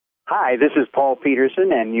Hi, this is Paul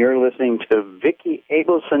Peterson, and you're listening to Vicki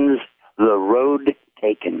Abelson's The Road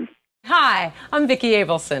Taken. Hi, I'm Vicki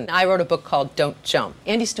Abelson. I wrote a book called Don't Jump.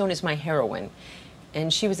 Andy Stone is my heroine,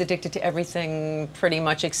 and she was addicted to everything pretty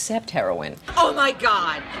much except heroin. Oh, my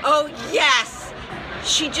God. Oh, yes.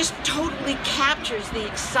 She just totally captures the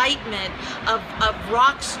excitement of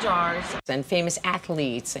rock stars. And famous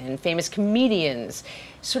athletes and famous comedians.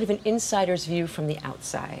 Sort of an insider's view from the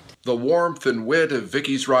outside. The warmth and wit of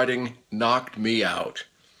Vicki's writing knocked me out.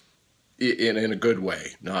 In a good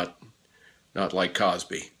way, not like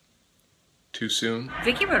Cosby. Too soon?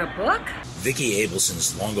 Vicki wrote a book? Vicki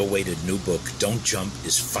Abelson's long-awaited new book, Don't Jump,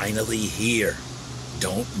 is finally here.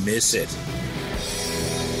 Don't miss it.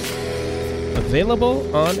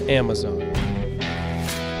 Available on Amazon.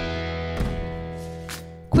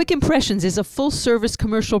 Quick Impressions is a full-service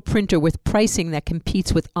commercial printer with pricing that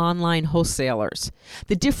competes with online wholesalers.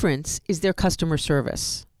 The difference is their customer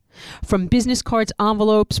service. From business cards,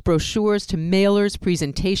 envelopes, brochures, to mailers,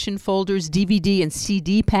 presentation folders, DVD and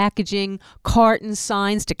CD packaging, cartons,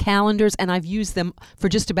 signs, to calendars, and I've used them for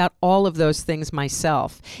just about all of those things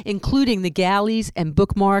myself, including the galleys and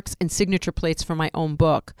bookmarks and signature plates for my own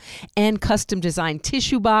book, and custom-designed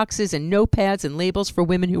tissue boxes and notepads and labels for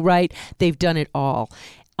women who write. They've done it all.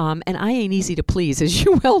 And I ain't easy to please, as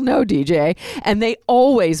you well know, DJ, and they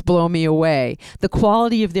always blow me away. The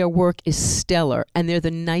quality of their work is stellar, and they're the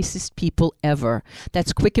nicest people ever.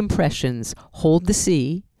 That's Quick Impressions. Hold the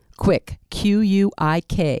C. Quick,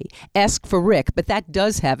 Q-U-I-K. Ask for Rick, but that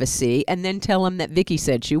does have a C, and then tell him that Vicki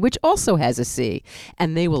sent you, which also has a C,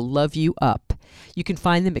 and they will love you up. You can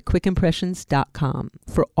find them at quickimpressions.com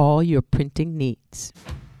for all your printing needs.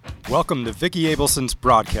 Welcome to Vicki Abelson's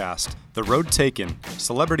broadcast, The Road Taken,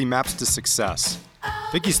 Celebrity Maps to Success.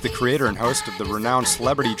 Vicki's the creator and host of the renowned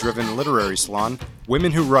celebrity-driven literary salon,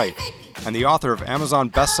 Women Who Write, and the author of Amazon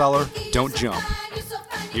bestseller, Don't Jump.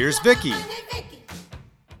 Here's Vicki.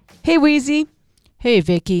 Hey, Wheezy. Hey,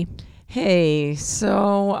 Vicki. Hey,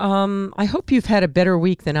 so I hope you've had a better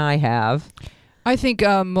week than I have. I think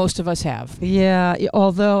most of us have. Yeah,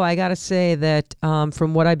 although I got to say that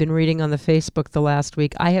from what I've been reading on the Facebook the last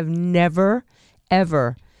week, I have never,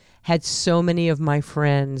 ever had so many of my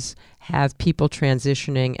friends have people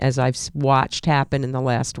transitioning as I've watched happen in the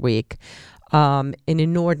last week. An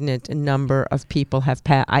inordinate number of people have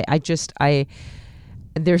passed. I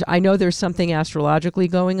know there's something astrologically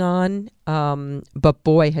going on, but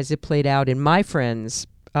boy, has it played out in my friends'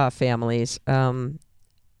 families.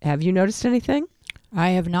 Have you noticed anything?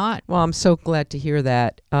 I have not. Well, I'm so glad to hear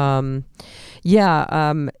that. My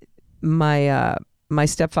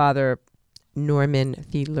stepfather, Norman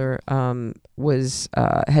Fiedler,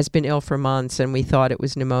 has been ill for months, and we thought it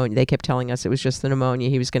was pneumonia. They kept telling us it was just the pneumonia.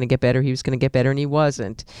 He was going to get better. And he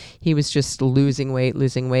wasn't. He was just losing weight,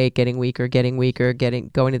 getting weaker, going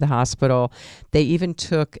to the hospital. They even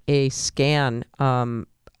took a scan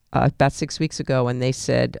about 6 weeks ago, and they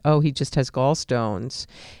said, oh, he just has gallstones.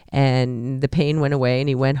 And the pain went away, and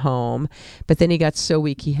he went home. But then he got so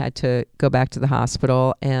weak he had to go back to the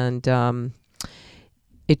hospital, and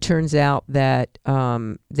it turns out that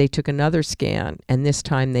they took another scan, and this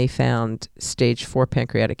time they found stage 4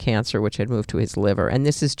 pancreatic cancer, which had moved to his liver. And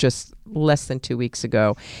this is just less than 2 weeks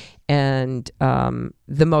ago. And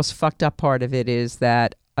the most fucked up part of it is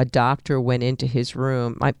that a doctor went into his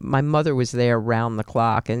room. My mother was there round the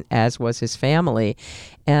clock, and as was his family.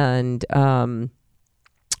 And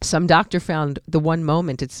some doctor found the one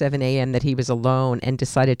moment at 7 a.m. that he was alone and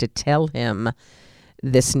decided to tell him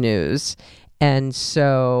this news. And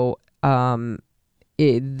so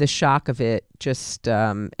the shock of it just,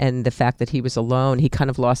 and the fact that he was alone, he kind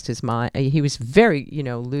of lost his mind. He was very,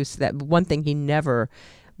 loose. That one thing he never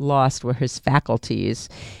lost were his faculties.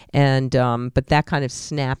 And but that kind of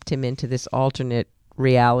snapped him into this alternate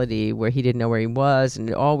reality where he didn't know where he was, and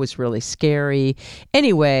it all was really scary.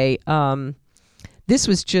 Anyway, this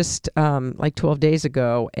was just like 12 days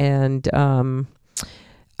ago, and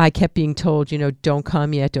I kept being told, don't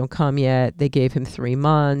come yet. They gave him 3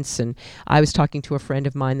 months. And I was talking to a friend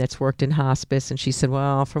of mine that's worked in hospice, and she said,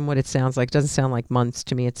 well, from what it sounds like, it doesn't sound like months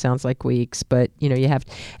to me. It sounds like weeks. But, you have,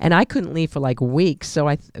 and I couldn't leave for like weeks. So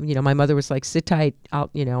my mother was like, sit tight,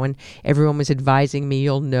 and everyone was advising me,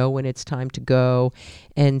 you'll know when it's time to go.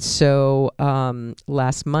 And so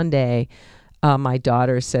last Monday, my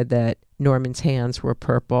daughter said that Norman's hands were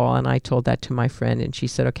purple, and I told that to my friend, and she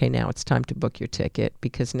said, okay, now it's time to book your ticket,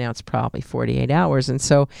 because now it's probably 48 hours. And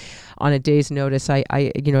so on a day's notice, I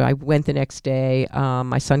went the next day.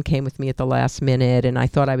 My son came with me at the last minute, and I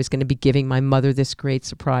thought I was going to be giving my mother this great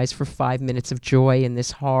surprise for 5 minutes of joy in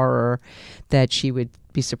this horror that she would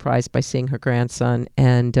be surprised by seeing her grandson.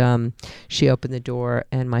 And she opened the door,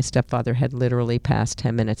 and my stepfather had literally passed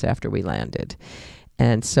 10 minutes after we landed.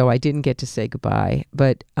 And so I didn't get to say goodbye,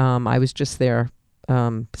 but I was just there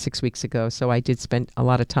 6 weeks ago, so I did spend a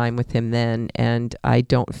lot of time with him then, and I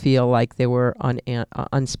don't feel like there were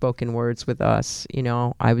unspoken words with us. You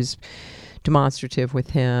know, I was demonstrative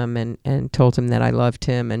with him and told him that I loved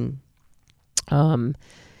him, and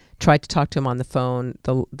tried to talk to him on the phone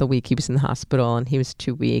the week he was in the hospital, and he was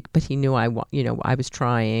too weak, but he knew I was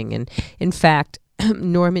trying. And in fact,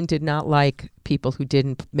 Norman did not like people who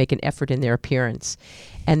didn't make an effort in their appearance.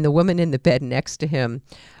 And the woman in the bed next to him,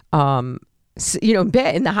 in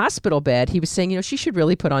the hospital bed, he was saying, she should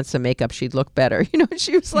really put on some makeup. She'd look better.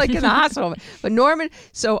 She was like in the hospital. But Norman,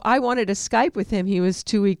 so I wanted to Skype with him. He was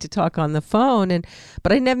too weak to talk on the phone,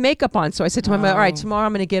 but I didn't have makeup on. So I said to him, all right, tomorrow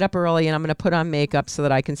I'm going to get up early and I'm going to put on makeup so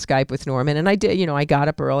that I can Skype with Norman. And I did, I got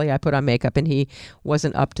up early, I put on makeup, and he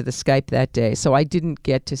wasn't up to the Skype that day. So I didn't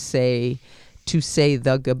get to say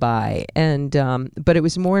the goodbye. And but it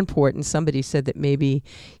was more important. Somebody said that maybe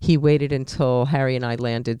he waited until Harry and I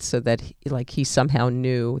landed so that he somehow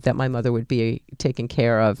knew that my mother would be taken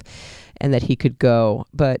care of and that he could go.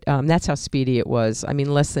 But that's how speedy it was. I mean,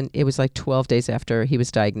 it was like 12 days after he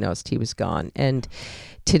was diagnosed, he was gone. And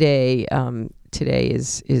today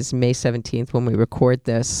is May 17th when we record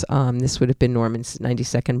this. This would have been Norman's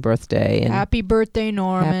 92nd birthday. And happy birthday,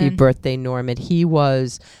 Norman. Happy birthday, Norman. He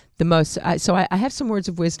was the most... So I have some words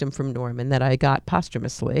of wisdom from Norman that I got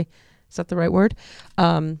posthumously. Is that the right word?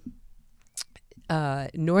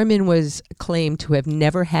 Norman was claimed to have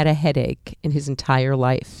never had a headache in his entire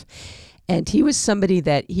life. And he was somebody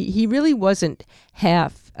that he really wasn't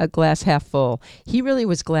a glass half full. He really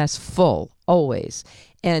was glass full, always.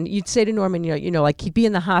 And you'd say to Norman, like he'd be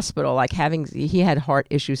in the hospital, he had heart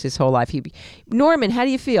issues his whole life. Norman, how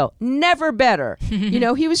do you feel? Never better.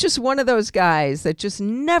 He was just one of those guys that just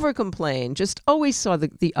never complained, just always saw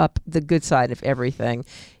the good side of everything,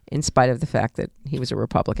 in spite of the fact that he was a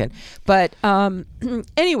Republican. But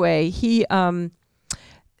anyway, his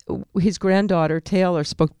granddaughter Taylor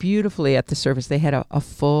spoke beautifully at the service. They had a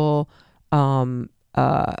full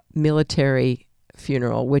military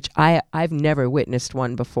funeral, which I've never witnessed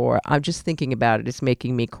one before. I'm just thinking about it. It's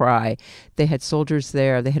making me cry. They had soldiers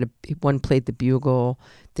there. They had one played the bugle.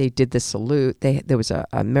 They did the salute. There was a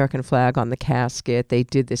American flag on the casket. They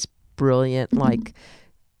did this brilliant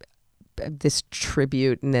this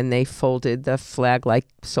tribute, and then they folded the flag like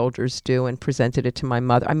soldiers do and presented it to my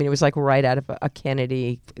mother. I mean, it was like right out of a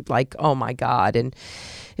Kennedy, like, oh my God. And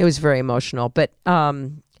it was very emotional. But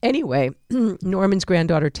anyway, Norman's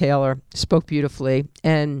granddaughter Taylor spoke beautifully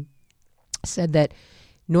and said that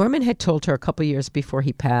Norman had told her a couple years before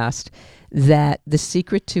he passed that the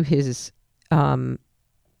secret to his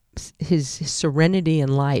serenity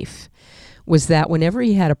in life was that whenever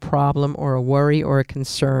he had a problem or a worry or a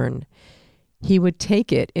concern, he would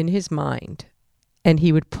take it in his mind and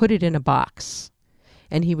he would put it in a box,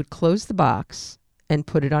 and he would close the box and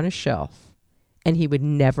put it on a shelf, and he would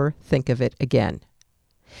never think of it again.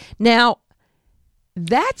 Now,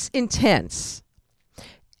 that's intense.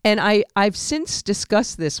 And I've since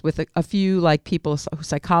discussed this with a few people,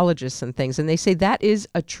 psychologists and things, and they say that is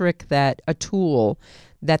a tool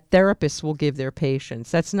that therapists will give their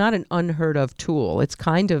patients. That's not an unheard of tool. It's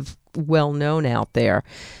kind of well known out there.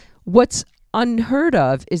 What's unheard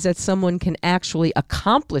of is that someone can actually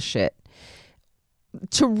accomplish it,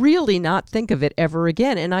 to really not think of it ever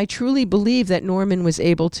again. And I truly believe that Norman was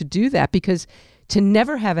able to do that, because to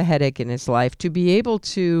never have a headache in his life, to be able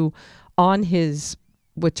to, on his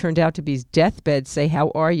what turned out to be his deathbed, say,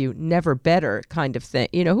 "How are you?" Never better kind of thing.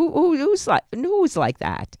 Who's like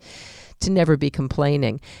that? To never be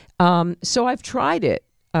complaining. So I've tried it.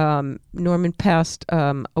 Norman passed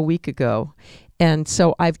a week ago, and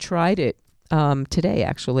so I've tried it today.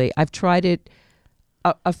 Actually, I've tried it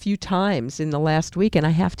a few times in the last week, and I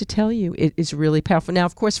have to tell you, it is really powerful. Now,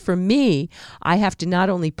 of course, for me, I have to not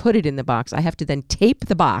only put it in the box, I have to then tape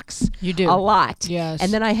the box. You do. A lot. Yes.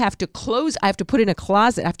 And then I have to put it in a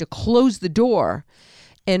closet. I have to close the door.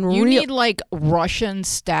 And you need Russian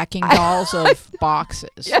stacking dolls of boxes.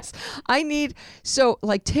 Yes, I need. So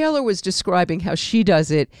Taylor was describing how she does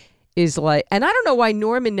it is and I don't know why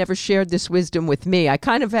Norman never shared this wisdom with me. I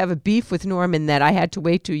kind of have a beef with Norman that I had to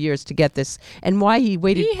wait 2 years to get this, and why he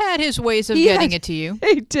waited. He had his ways of getting it to you.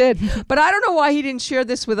 He did. But I don't know why he didn't share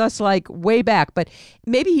this with us way back, but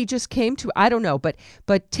maybe he just came to, I don't know. But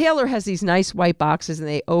Taylor has these nice white boxes, and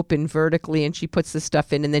they open vertically, and she puts the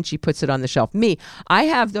stuff in, and then she puts it on the shelf. Me, I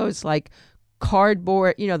have those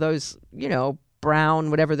cardboard, those, brown,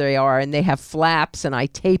 whatever they are, and they have flaps, and I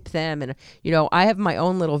tape them, and I have my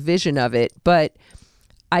own little vision of it. But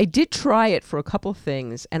I did try it for a couple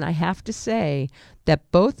things, and I have to say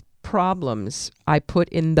that both problems I put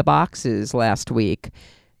in the boxes last week,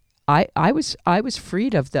 I was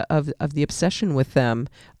freed of the obsession with them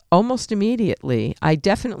almost immediately. I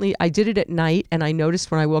did it at night, and I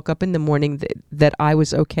noticed when I woke up in the morning that I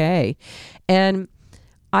was okay. And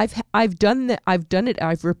I've done that.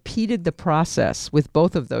 I've repeated the process with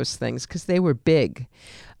both of those things because they were big,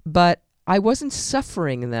 but I wasn't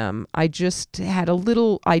suffering them. I just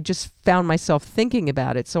found myself thinking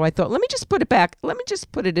about it. So I thought, let me just put it back. Let me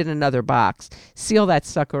just put it in another box, seal that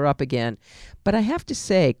sucker up again. But I have to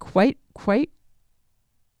say, quite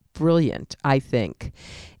brilliant, I think.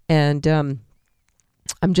 And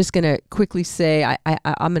I'm just going to quickly say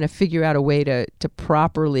I'm going to figure out a way to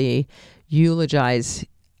properly eulogize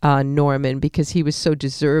Norman because he was so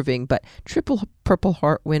deserving. But triple Purple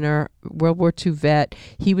Heart winner, World War II vet.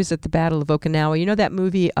 He was at the Battle of Okinawa. You know that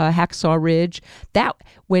movie Hacksaw Ridge?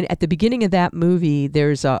 When at the beginning of that movie,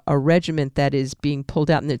 there's a regiment that is being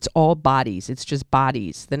pulled out, and it's all bodies. It's just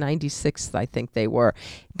bodies. The 96th, I think they were.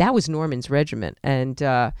 That was Norman's regiment, and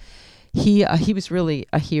he was really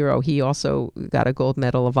a hero. He also got a Gold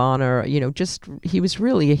Medal of Honor. He was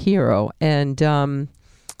really a hero, and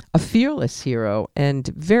a fearless hero, and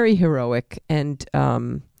very heroic, and a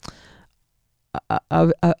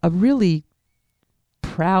really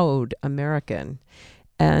proud American.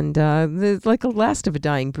 And like a last of a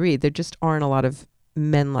dying breed. There just aren't a lot of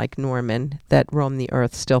men like Norman that roam the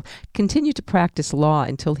earth still. Continued to practice law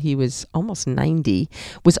until he was almost 90.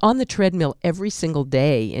 Was on the treadmill every single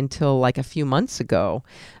day until like a few months ago.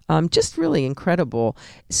 Just really incredible.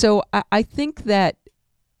 So I think that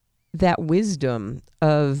wisdom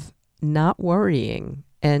of not worrying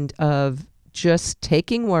and of just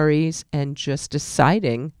taking worries and just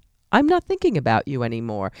deciding, I'm not thinking about you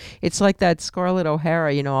anymore. It's like that Scarlett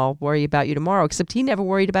O'Hara, I'll worry about you tomorrow, except he never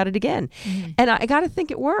worried about it again. Mm-hmm. And I got to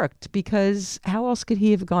think it worked, because how else could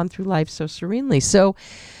he have gone through life so serenely? So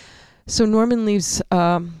Norman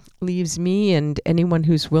leaves me and anyone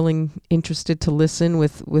who's interested to listen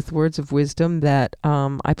with words of wisdom that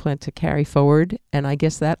I plan to carry forward. And I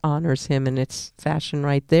guess that honors him in its fashion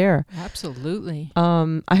right there. Absolutely.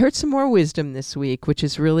 I heard some more wisdom this week, which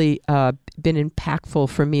has really been impactful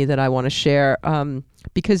for me that I want to share.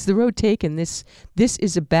 Because The Road Taken, this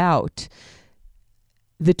is about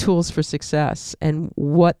the tools for success and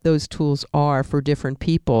what those tools are for different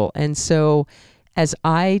people. And so as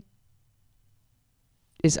I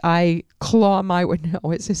claw my way,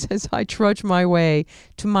 as I trudge my way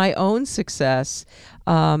to my own success,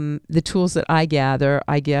 the tools that I gather,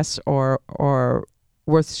 I guess, are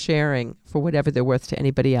worth sharing for whatever they're worth to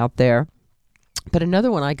anybody out there. But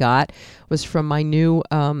another one I got was from my new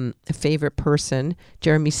favorite person,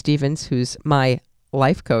 Jeremy Stevens, who's my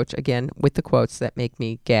life coach, again, with the quotes that make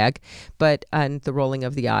me gag, and the rolling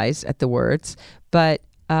of the eyes at the words. But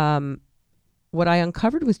what I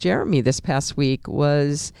uncovered with Jeremy this past week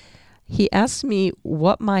was he asked me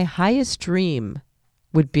what my highest dream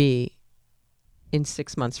would be in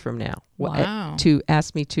 6 months from now. Wow. To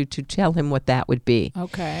ask me to tell him what that would be.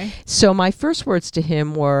 Okay. So my first words to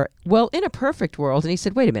him were, well, in a perfect world. And he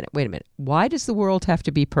said, wait a minute. Why does the world have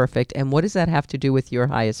to be perfect? And what does that have to do with your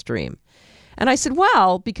highest dream? And I said,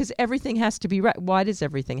 well, because everything has to be right. Why does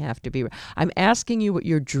everything have to be right? I'm asking you what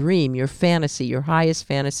your dream, your fantasy, your highest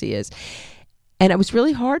fantasy is. And it was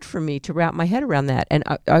really hard for me to wrap my head around that. And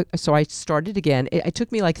so I started again. It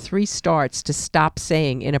took me like 3 starts to stop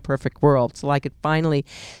saying in a perfect world. So I could finally.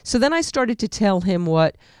 So then I started to tell him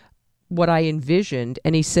what I envisioned.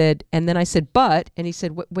 And he said, and then I said, but, and he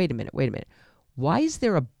said, wait a minute. Why is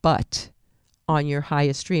there a but on your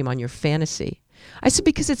highest dream, on your fantasy? I said,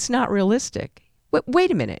 because it's not realistic. Wait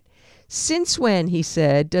a minute. Since when, he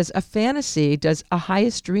said, does a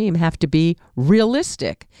highest dream have to be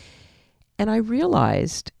realistic? And I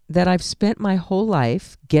realized that I've spent my whole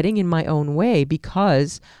life getting in my own way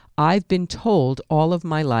because I've been told all of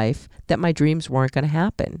my life that my dreams weren't going to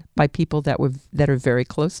happen by people that are very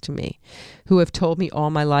close to me, who have told me all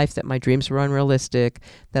my life that my dreams were unrealistic,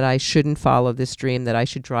 that I shouldn't follow this dream, that I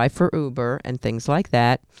should drive for Uber and things like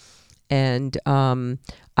that. And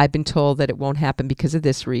I've been told that it won't happen because of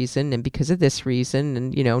this reason and because of this reason.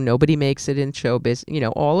 And, nobody makes it in showbiz.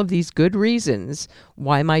 All of these good reasons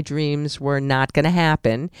why my dreams were not going to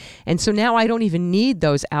happen. And so now I don't even need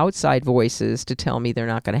those outside voices to tell me they're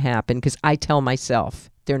not going to happen, because I tell myself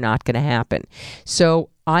they're not going to happen. So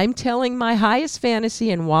I'm telling my highest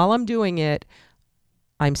fantasy, and while I'm doing it,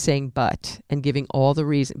 I'm saying but and giving all the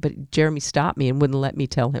reason. But Jeremy stopped me and wouldn't let me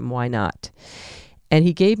tell him why not. And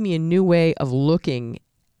he gave me a new way of looking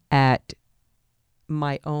at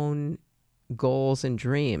my own goals and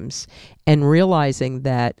dreams and realizing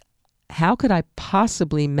that how could I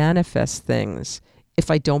possibly manifest things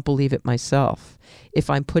if I don't believe it myself, if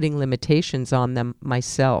I'm putting limitations on them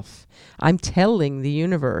myself? I'm telling the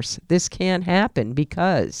universe this can't happen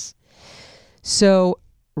because. So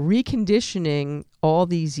reconditioning all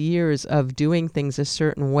these years of doing things a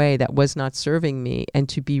certain way that was not serving me and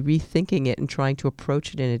to be rethinking it and trying to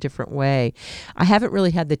approach it in a different way. I haven't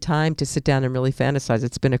really had the time to sit down and really fantasize.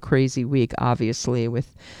 It's been a crazy week, obviously,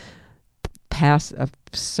 with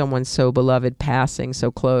someone so beloved passing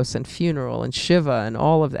so close, and funeral and Shiva and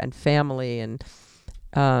all of that, and family, and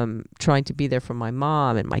trying to be there for my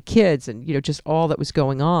mom and my kids, and just all that was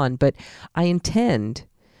going on. But I intend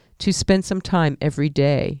to spend some time every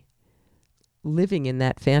day living in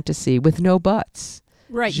that fantasy with no buts.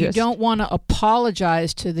 Right. You don't want to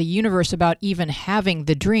apologize to the universe about even having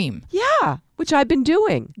the dream. Yeah, which I've been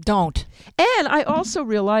doing. Don't. And I also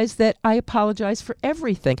realize that I apologize for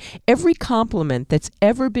everything. Every compliment that's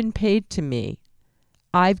ever been paid to me,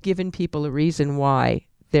 I've given people a reason why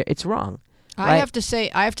it's wrong. Right? I have to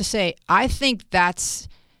say, I think that's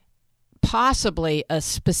possibly a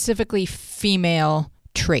specifically female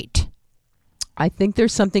trait. I think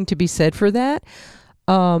there's something to be said for that.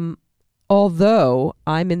 Although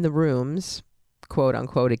I'm in the rooms, quote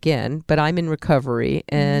unquote again, but I'm in recovery,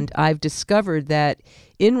 and I've discovered that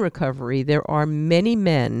in recovery there are many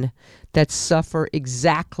men that suffer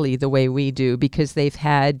exactly the way we do because they've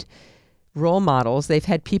had role models, they've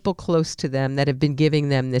had people close to them that have been giving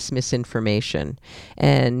them this misinformation.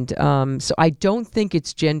 And so I don't think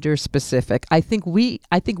it's gender specific. I think we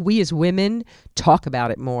as women talk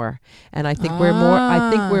about it more. And I think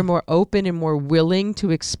we're more open and more willing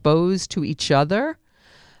to expose to each other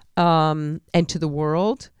and to the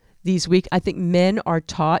world. These weeks, I think men are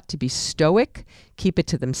taught to be stoic, keep it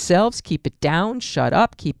to themselves, keep it down, shut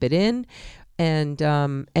up, keep it in.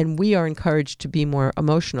 And we are encouraged to be more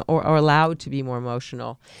emotional, or allowed to be more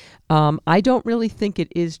emotional. I don't really think it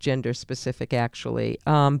is gender specific, actually.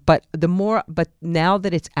 But now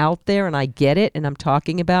that it's out there and I get it and I'm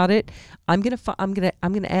talking about it, I'm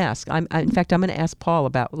gonna ask. In fact, I'm gonna ask Paul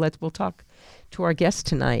about. We'll talk to our guest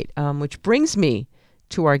tonight, which brings me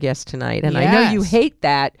to our guest tonight. And I know you hate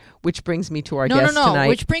that, which brings me to our guest tonight.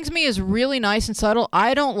 Which brings me is really nice and subtle.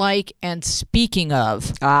 I don't like, and speaking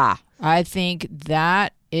of, I think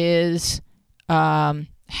that is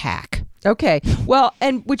hack. Okay. Well,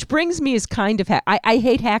 and which brings me is kind of hack. I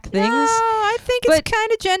hate hack things. No, I think it's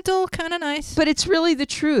kind of gentle, kind of nice. But it's really the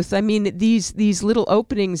truth. I mean, these little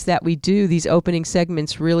openings that we do, these opening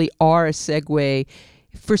segments really are a segue.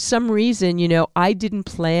 For some reason, I didn't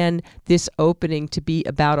plan this opening to be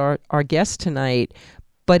about our guest tonight,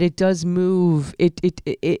 but it does move.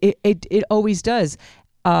 It always does.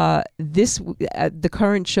 The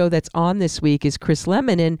current show that's on this week is Chris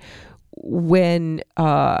Lemmon, and when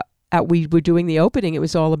we were doing the opening, it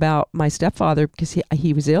was all about my stepfather because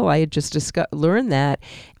he was ill. I had just learned that,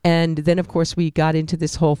 and then of course we got into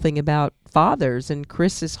this whole thing about fathers, and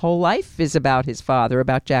Chris's whole life is about his father,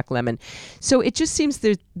 about Jack Lemmon. So it just seems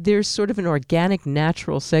there's sort of an organic,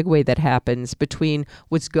 natural segue that happens between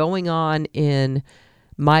what's going on in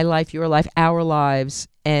my life, your life, our lives,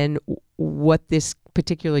 and what this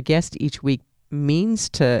particular guest each week means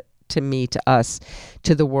to me, to us,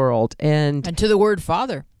 to the world, and to the word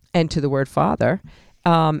father. And to the word father.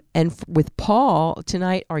 With Paul,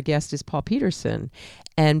 tonight our guest is Paul Peterson.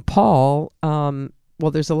 And Paul,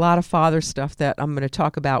 there's a lot of father stuff that I'm going to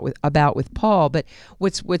talk about with Paul, but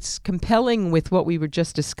what's compelling with what we were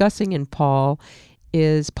just discussing in Paul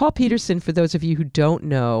is Paul Peterson, for those of you who don't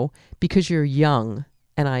know, because you're young,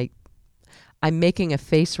 and I'm making a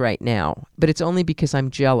face right now, but it's only because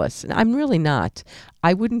I'm jealous. And I'm really not.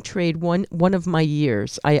 I wouldn't trade one of my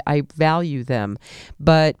years. I value them.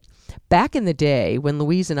 But back in the day, when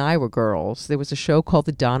Louise and I were girls, there was a show called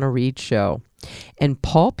The Donna Reed Show. And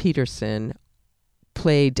Paul Peterson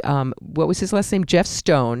played, what was his last name? Jeff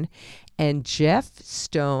Stone. And Jeff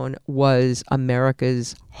Stone was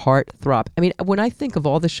America's heartthrob. I mean, when I think of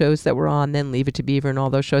all the shows that were on then, Leave It to Beaver and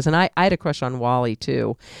all those shows, and I had a crush on Wally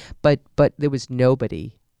too, but there was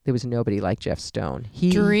nobody like Jeff Stone.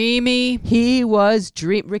 Dreamy. He was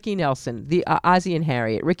Ricky Nelson, the Ozzie and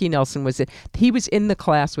Harriet. Ricky Nelson was it. He was in the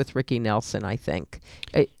class with Ricky Nelson, I think.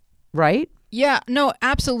 Right? Yeah, no,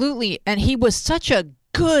 absolutely. And he is such a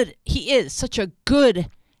good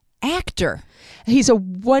actor. He's a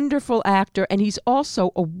wonderful actor, and he's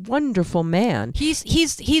also a wonderful man. He's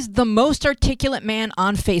the most articulate man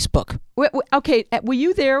on Facebook. Okay, were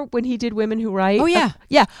you there when he did Women Who Write? Oh yeah,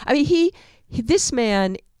 yeah. I mean, this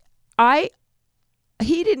man,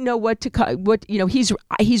 he didn't know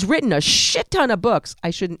he's written a shit ton of books. I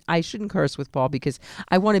shouldn't curse with Paul because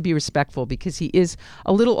I want to be respectful, because he is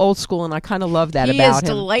a little old school, and I kind of love that about him. He is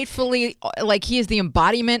delightfully, like, he is the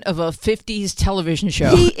embodiment of a 50s television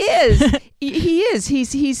show. He is. He is.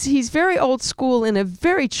 He's very old school in a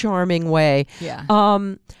very charming way. Yeah.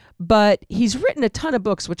 But he's written a ton of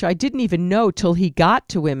books, which I didn't even know till he got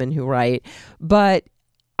to Women Who Write. But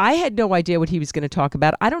I had no idea what he was going to talk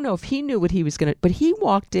about. I don't know if he knew what he was going to, but he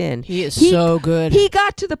walked in. He is so good. He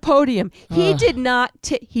got to the podium. He did not,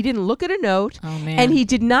 he didn't look at a note. Oh, man. And he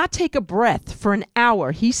did not take a breath for an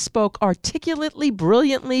hour. He spoke articulately,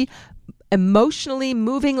 brilliantly, emotionally,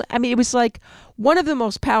 moving. I mean, it was like one of the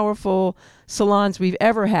most powerful salons we've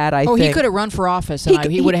ever had, I think. He could have run for office,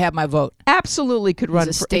 and he would have had my vote. Absolutely could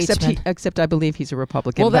run for, except I believe he's a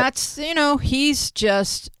Republican. Well, that's, he's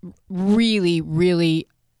just really, really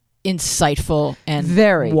insightful and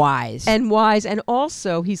very wise. And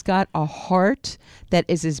also he's got a heart that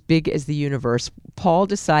is as big as the universe. Paul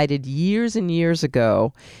decided years and years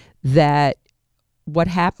ago that what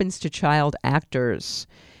happens to child actors,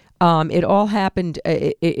 it all happened.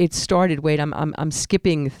 It started. Wait, I'm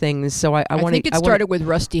skipping things. So I think it started with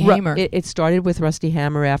Rusty Hammer. It started with Rusty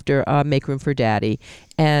Hammer after Make Room for Daddy,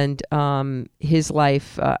 and his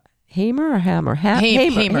life. Hamer or Hammer?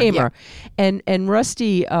 Hamer. Yeah. And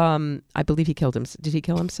Rusty, I believe he killed him. Did he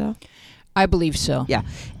kill himself? I believe so. Yeah.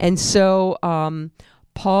 And so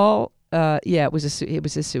Paul, it was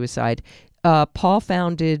a suicide. Paul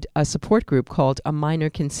founded a support group called A Minor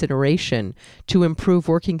Consideration to improve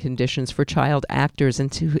working conditions for child actors and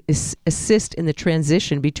to assist in the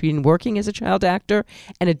transition between working as a child actor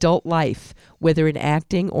and adult life, whether in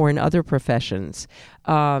acting or in other professions.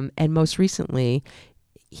 And most recently,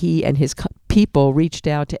 he and his people reached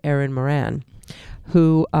out to Erin Moran,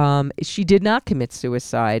 who she did not commit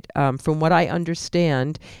suicide. From what I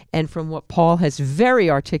understand, and from what Paul has very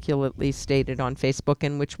articulately stated on Facebook,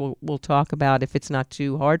 and which we'll talk about if it's not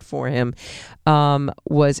too hard for him,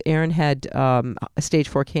 was Erin had stage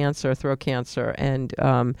 4 cancer, throat cancer, and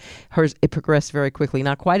it progressed very quickly.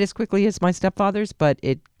 Not quite as quickly as my stepfather's, but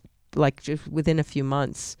it, like, just within a few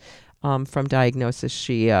months from diagnosis,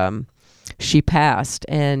 she passed.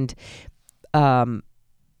 And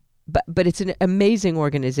but it's an amazing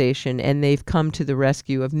organization, and they've come to the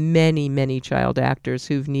rescue of many, many child actors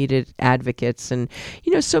who've needed advocates. And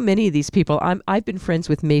so many of these people, I've been friends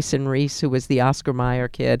with Mason Reese, who was the Oscar Mayer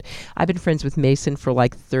kid. I've been friends with Mason for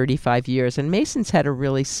like 35 years, and Mason's had a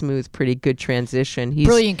really smooth, pretty good transition. He's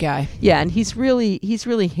brilliant guy. Yeah, and he's really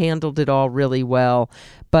handled it all really well.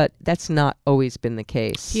 But that's not always been the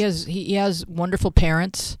case. He has wonderful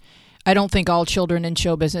parents. I don't think all children in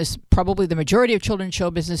show business, probably the majority of children in show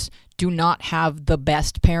business, do not have the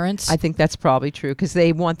best parents. I think that's probably true, because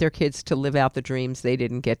they want their kids to live out the dreams they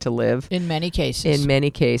didn't get to live. In many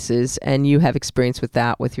cases. And you have experience with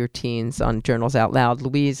that with your teens on Journals Out Loud.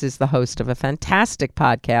 Louise is the host of a fantastic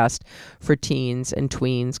podcast for teens and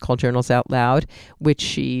tweens called Journals Out Loud, which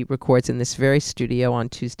she records in this very studio on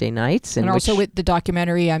Tuesday nights. And also with the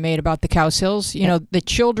documentary I made about the Cowsills, the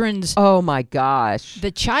children's... Oh my gosh. The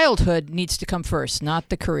childhood needs to come first, not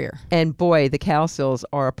the career. And boy, the Cowsills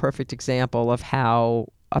are a perfect example of how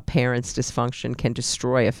a parent's dysfunction can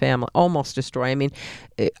destroy a family, almost destroy. I mean,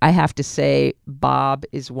 I have to say, Bob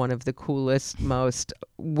is one of the coolest,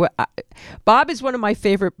 Bob is one of my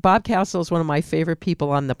favorite, Bob Cowsill is one of my favorite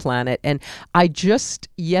people on the planet. And I just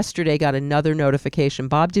yesterday got another notification.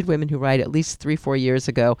 Bob did Women Who Write at least 3-4 years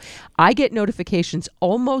ago. I get notifications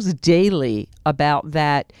almost daily about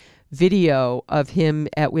that video of him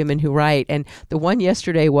at Women Who Write, and the one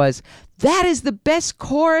yesterday was, that is the best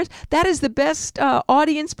chorus, that is the best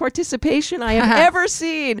audience participation I have ever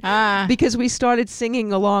seen, because we started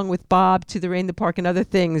singing along with Bob to the Rain, the Park, and other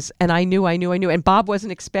things, and I knew, and Bob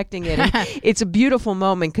wasn't expecting it. And it's a beautiful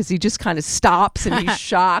moment, because he just kind of stops and he's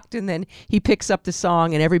shocked, and then he picks up the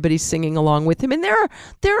song and everybody's singing along with him. And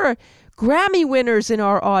there are Grammy winners in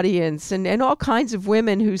our audience, and all kinds of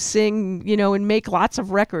women who sing, and make lots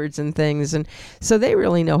of records and things. And so they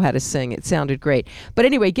really know how to sing. It sounded great. But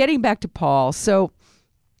anyway, getting back to Paul. So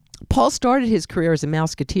Paul started his career as a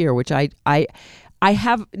Mouseketeer, which I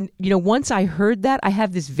have, once I heard that, I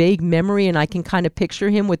have this vague memory, and I can kind of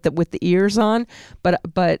picture him with the ears on,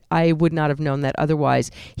 but I would not have known that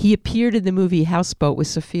otherwise. He appeared in the movie Houseboat with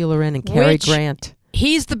Sophia Loren and Cary Grant.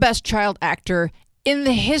 He's the best child actor in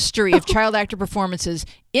the history of child actor performances,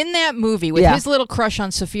 in that movie with his little crush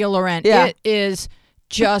on Sophia Loren, it is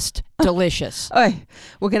just delicious.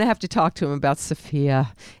 We're going to have to talk to him about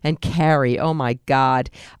Sophia and Carrie. Oh, my God.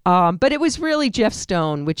 But it was really Jeff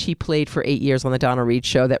Stone, which he played for 8 years on the Donna Reed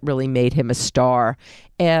Show, that really made him a star.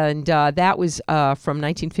 And that was from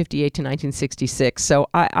 1958 to 1966. So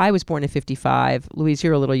I was born in 55. Louise,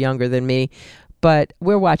 you're a little younger than me. But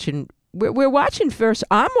we're watching first.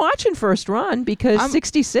 I'm watching First Run because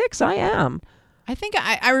 66 I am. I think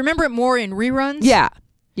I remember it more in reruns.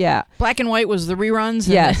 Yeah. Black and white was the reruns.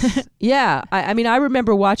 Yes. Yeah. I mean, I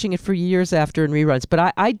remember watching it for years after in reruns,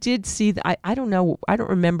 but I did see, I don't know, I don't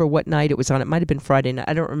remember what night it was on. It might have been Friday night.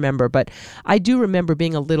 I don't remember, but I do remember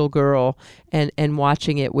being a little girl and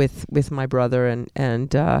watching it with my brother and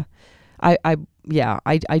I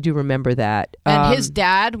do remember that. And his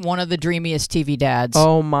dad, one of the dreamiest TV dads.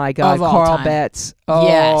 Oh my God, Carl Betts. Oh,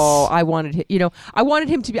 yes. I wanted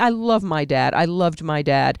him to be. I love my dad. I loved my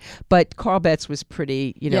dad, but Carl Betts was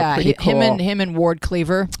pretty, pretty cool. Him and Ward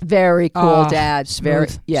Cleaver. Very cool dads.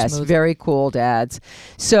 Smooth. Very cool dads.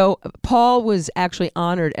 So Paul was actually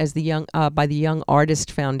honored as by the Young Artist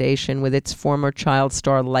Foundation with its former Child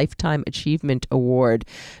Star Lifetime Achievement Award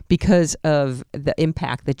because of the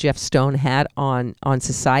impact that Jeff Stone had on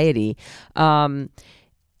society.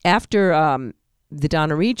 After the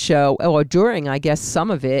Donna Reed Show, or during, I guess,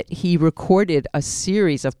 some of it, he recorded a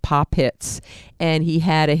series of pop hits, and he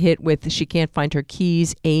had a hit with She Can't Find Her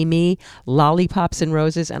Keys, Amy, Lollipops and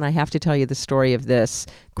Roses, and I have to tell you the story of this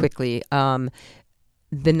quickly. The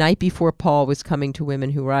night before Paul was coming to Women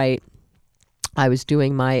Who Write, I was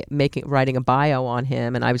writing a bio on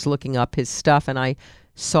him, and I was looking up his stuff, and I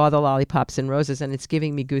saw the Lollipops and Roses, and it's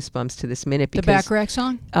giving me goosebumps to this minute. Because, the Bacharach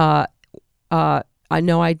song? I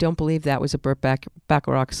know, I don't believe that was a Burt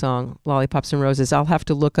Bacharach song, Lollipops and Roses. I'll have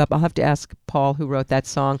to look up. I'll have to ask Paul who wrote that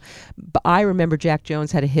song. But I remember Jack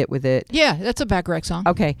Jones had a hit with it. Yeah, that's a Bacharach song.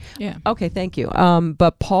 Okay. Yeah. Okay, thank you.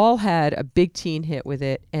 But Paul had a big teen hit with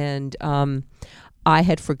it, and I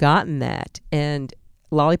had forgotten that. And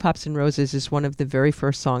Lollipops and Roses is one of the very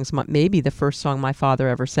first songs, maybe the first song my father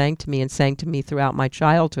ever sang to me and sang to me throughout my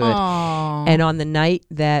childhood. Aww. And on the night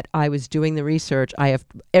that I was doing the research, I have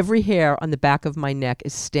every hair on the back of my neck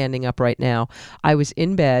is standing up right now. I was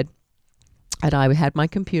in bed and I had my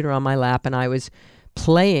computer on my lap and I was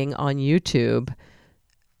playing on YouTube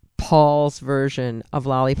Paul's version of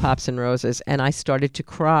Lollipops and Roses, and I started to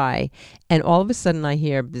cry, and all of a sudden I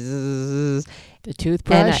hear bzzz, the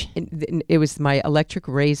toothbrush. And it was my electric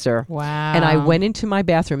razor. Wow. And I went into my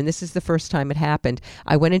bathroom, and this is the first time it happened.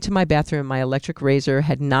 I went into my bathroom, and my electric razor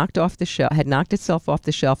had knocked itself off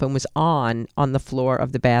the shelf and was on the floor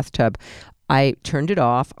of the bathtub. I turned it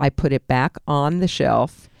off. I put it back on the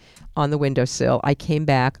shelf on the windowsill. I came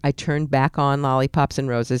back. I turned back on Lollipops and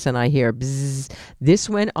Roses, and I hear bzzz. This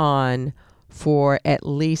went on for at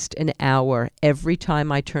least an hour. Every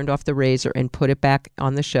time I turned off the razor and put it back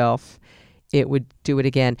on the shelf, it would do it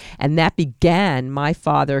again. And that began my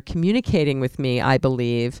father communicating with me, I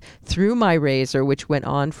believe, through my razor, which went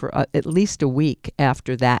on for at least a week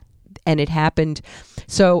after that. And it happened.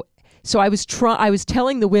 So I was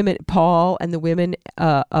telling the women, Paul and the women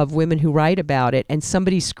of Women Who Write about it, and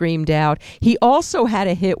somebody screamed out. He also had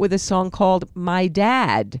a hit with a song called My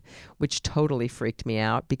Dad, which totally freaked me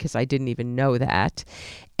out because I didn't even know that.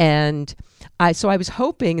 And I was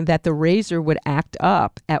hoping that the razor would act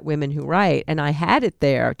up at Women Who Write, and I had it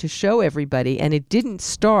there to show everybody, and it didn't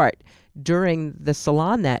start during the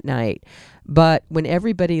salon that night. But when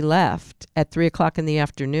everybody left at 3:00 in the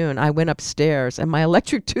afternoon, I went upstairs and my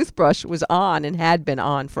electric toothbrush was on and had been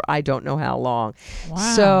on for I don't know how long. Wow.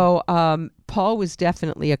 So Paul was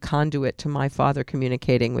definitely a conduit to my father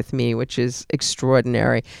communicating with me, which is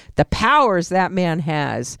extraordinary. The powers that man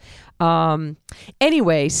has.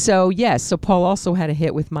 Anyway, so Paul also had a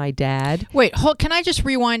hit with My Dad. Wait, can I just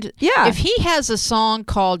rewind? Yeah. If he has a song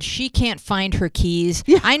called She Can't Find Her Keys,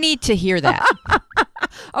 I need to hear that.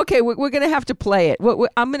 Okay, we're going to have to play it.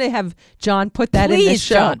 I'm going to have John put that in the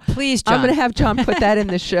show. Please, John. I'm going to have John put that in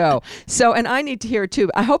the show. So, and I need to hear it too.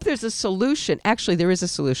 I hope there's a solution. Actually, there is a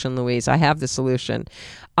solution, Louise. I have the solution.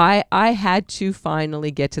 I had to finally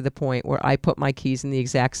get to the point where I put my keys in the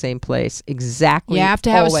exact same place. Exactly. You have to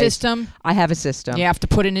have always. a system. I have a system. You have to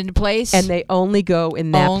put it into place. And they only go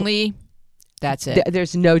in that That's it.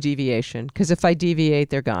 There's no deviation, because if I deviate,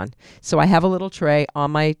 they're gone. So I have a little tray on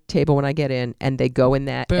my table when I get in, and they go in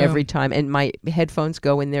that every time. And my headphones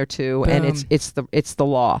go in there too, and it's the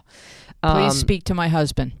law. Please speak to my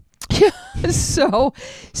husband.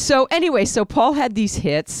 So anyway, so Paul had these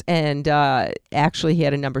hits, and actually he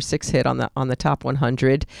had a number 6 hit on the top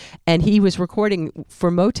 100, and he was recording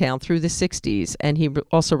for Motown through the 60s, and he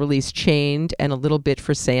also released Chained and A Little Bit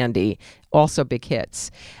for Sandy, also big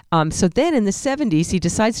hits. So then in the 70s, he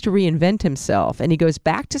decides to reinvent himself, and he goes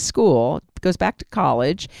back to school, goes back to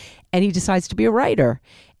college, and he decides to be a writer.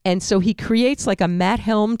 And so he creates like a Matt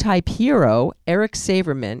Helm type hero, Eric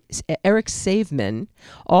Saveman,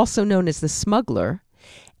 also known as the Smuggler.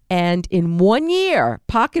 And in 1 year,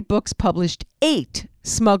 Pocket Books published 8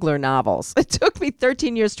 smuggler novels. It took me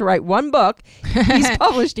 13 years to write one book. He's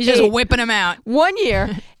published He's 8. just whipping them out. 1 year.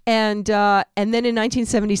 And then in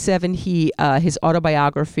 1977, his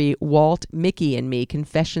autobiography, Walt, Mickey, and Me,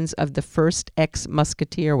 Confessions of the First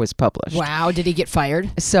Ex-Musketeer, was published. Wow, did he get fired?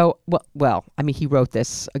 So, well, I mean, he wrote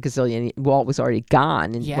this a gazillion. Walt was already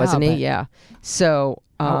gone, wasn't he? Yeah. So...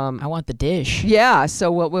 I want the dish. Yeah,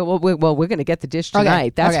 so we're going to get the dish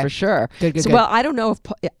tonight. That's for sure. Good. Well, I don't know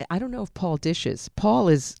if Paul dishes. Paul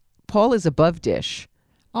is above dish.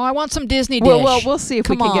 Oh, I want some Disney dish. Well, we'll see if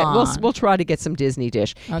we can get. on. We'll try to get some Disney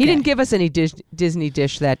dish. Okay. He didn't give us any Disney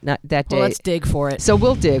dish that day. Well, let's dig for it. So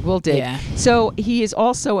we'll dig. Yeah. So he is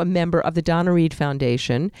also a member of the Donna Reed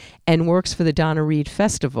Foundation and works for the Donna Reed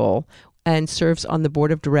Festival, and serves on the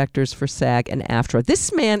board of directors for SAG and AFTRA.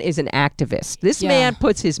 This man is an activist. This man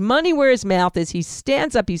puts his money where his mouth is. He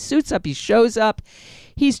stands up, he suits up, he shows up.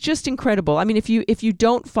 He's just incredible. I mean, if you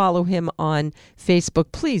don't follow him on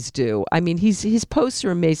Facebook, please do. I mean, his posts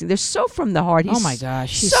are amazing. They're so from the heart. He's oh my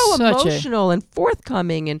gosh, he's so such emotional and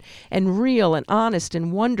forthcoming and real and honest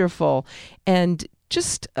and wonderful and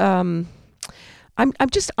just I'm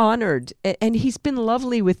just honored, and he's been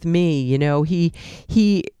lovely with me. You know, he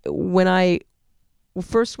when I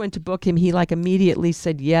first went to book him, he like immediately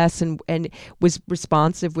said yes and was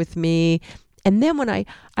responsive with me. And then when I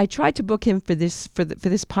tried to book him for this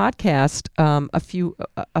podcast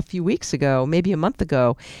a few weeks ago, maybe a month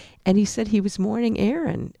ago, and he said he was mourning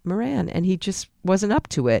Aaron Moran, and he just wasn't up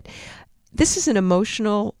to it. This is an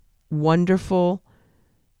emotional, wonderful,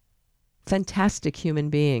 fantastic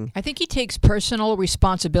human being. I think he takes personal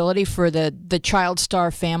responsibility for the child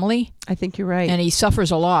star family. I think you're right. And he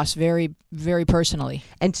suffers a loss very, very personally.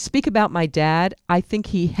 And to speak about my dad, I think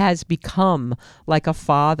he has become like a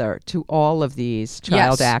father to all of these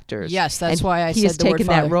child actors. Yes, that's why I he said has the word taken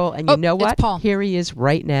father. that role. And you know what? It's Paul. Here he is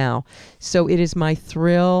right now. So it is my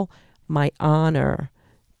thrill, my honor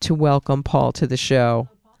to welcome Paul to the show.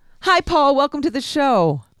 Hi, Paul. Welcome to the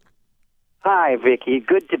show. Hi, Vicki.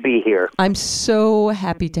 Good to be here. I'm so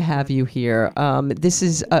happy to have you here. This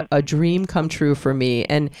is a dream come true for me.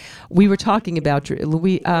 And we were talking about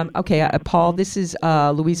Louise. Paul, this is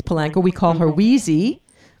Louise Polanco. We call her Wheezy.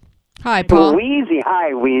 Hi, Paul. Wheezy.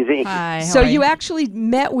 Hi, Wheezy. Hi. So you actually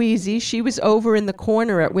met Wheezy. She was over in the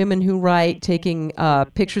corner at Women Who Write taking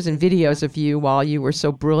pictures and videos of you while you were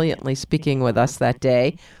so brilliantly speaking with us that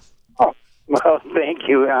day. Well, thank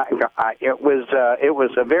you. It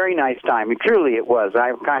was a very nice time. Truly, it was.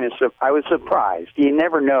 I was surprised. You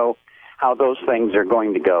never know how those things are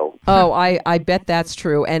going to go. Oh, I bet that's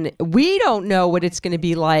true. And we don't know what it's going to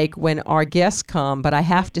be like when our guests come, but I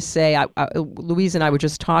have to say, Louise and I were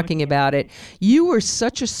just talking about it. You were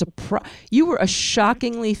such a surprise. You were a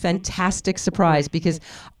shockingly fantastic surprise because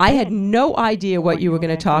I had no idea what you were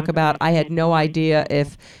going to talk about. I had no idea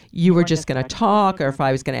if you were just going to talk or if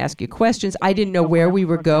I was going to ask you questions. I didn't know where we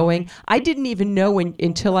were going. I didn't even know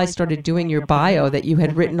until I started doing your bio that you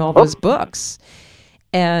had written all those books.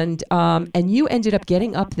 And you ended up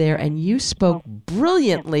getting up there and you spoke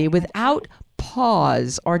brilliantly without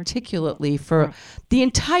pause, articulately for the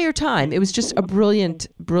entire time. It was just a brilliant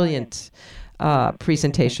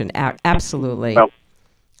presentation. Absolutely.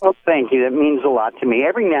 Well, thank you. That means a lot to me.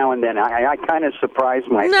 Every now and then I kind of surprise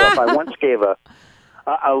myself. I once gave a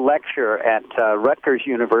lecture at Rutgers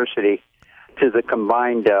University to the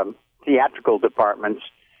combined theatrical departments.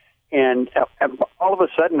 And all of a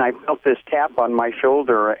sudden, I felt this tap on my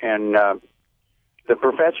shoulder, and the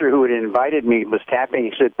professor who had invited me was tapping.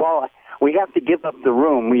 He said, "Paul, we have to give up the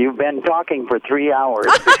room. You've been talking for 3 hours."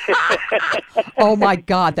 Oh my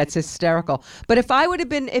God, that's hysterical! But if I would have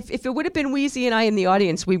been, if it would have been Wheezy and I in the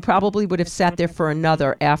audience, we probably would have sat there for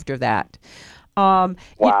another after that. Wow.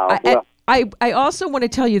 I also want to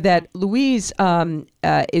tell you that Louise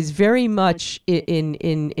is very much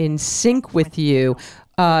in sync with you.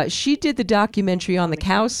 She did the documentary on the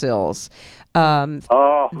Cowsills,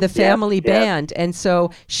 the family band, and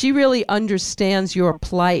so she really understands your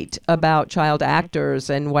plight about child actors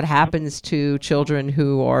and what happens to children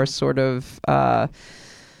who are sort of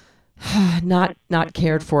not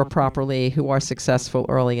cared for properly, who are successful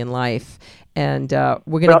early in life. And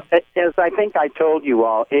we're going to... Well, as I think I told you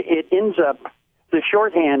all, it ends up, the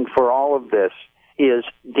shorthand for all of this is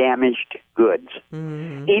damaged goods.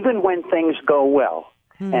 Mm-hmm. Even when things go well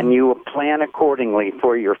and you plan accordingly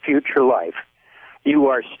for your future life, you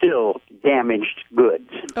are still damaged goods.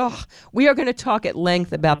 Oh, we are going to talk at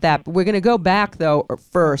length about that. But we're going to go back, though,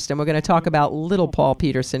 first, and we're going to talk about Little Paul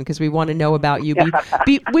Peterson, because we want to know about you.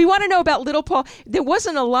 We want to know about Little Paul. There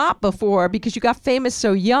wasn't a lot before because you got famous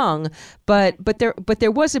so young, but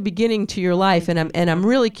there was a beginning to your life, and I'm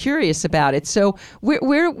really curious about it. So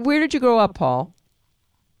where did you grow up, Paul?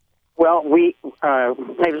 Well, it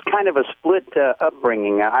was kind of a split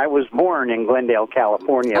upbringing. I was born in Glendale,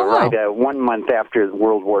 California, right 1 month after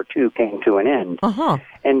World War II came to an end. Uh-huh.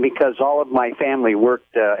 And because all of my family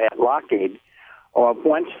worked at Lockheed,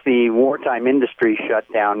 once the wartime industry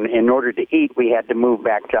shut down, in order to eat, we had to move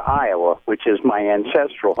back to Iowa, which is my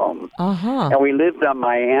ancestral home. Uh-huh. And we lived on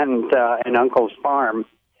my aunt and uncle's farm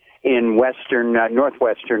in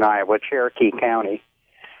northwestern Iowa, Cherokee County.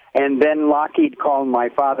 And then Lockheed called my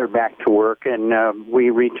father back to work, and we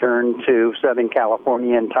returned to Southern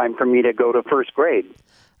California in time for me to go to first grade.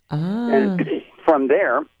 And from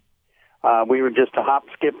there, we were just a hop,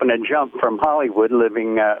 skip, and a jump from Hollywood,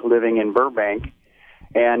 living in Burbank.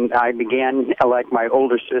 And I began, like my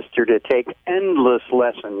older sister, to take endless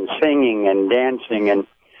lessons, singing and dancing and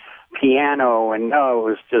piano, and it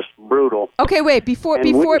was just brutal. Okay, wait. Before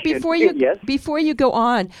you go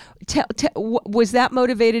on, was that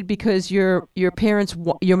motivated because your parents,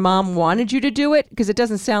 your mom wanted you to do it? Because it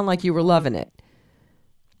doesn't sound like you were loving it.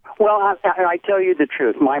 Well, I tell you the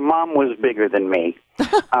truth. My mom was bigger than me.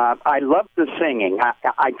 I loved the singing.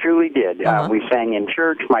 I truly did. We sang in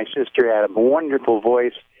church. My sister had a wonderful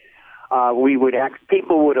voice.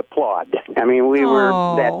 People would applaud. I mean, we were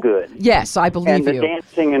that good. Yes, I believe you. And the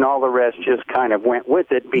dancing and all the rest just kind of went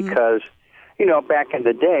with it because, back in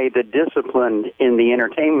the day, the discipline in the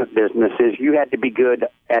entertainment business is you had to be good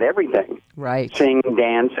at everything. Right. Sing,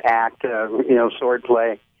 dance, act, sword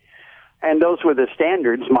play. And those were the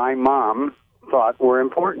standards my mom thought were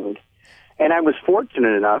important. And I was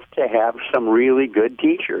fortunate enough to have some really good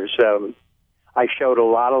teachers. I showed a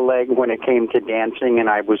lot of leg when it came to dancing, and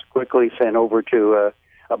I was quickly sent over to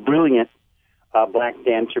a brilliant black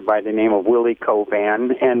dancer by the name of Willie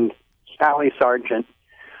Covan. And Sally Sargent,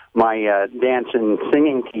 my dance and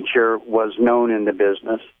singing teacher, was known in the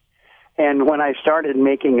business. And when I started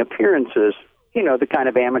making appearances, the kind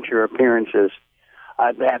of amateur appearances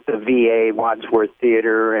at the VA Wadsworth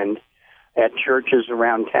Theater and at churches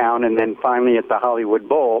around town, and then finally at the Hollywood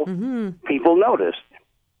Bowl, people noticed.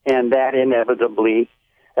 And that inevitably,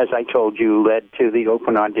 as I told you, led to the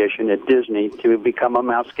open audition at Disney to become a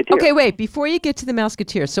Mouseketeer. Okay, wait. Before you get to the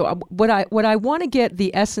Mouseketeer, so what I want to get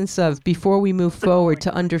the essence of before we move forward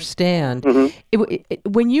to understand,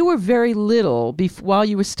 when you were very little, while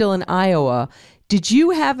you were still in Iowa, did you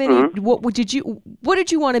have any? What did you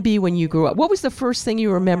want to be when you grew up? What was the first thing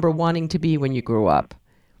you remember wanting to be when you grew up?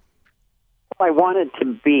 I wanted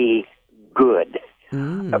to be good.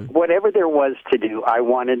 Whatever there was to do, I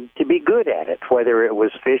wanted to be good at it, whether it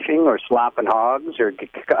was fishing or slopping hogs or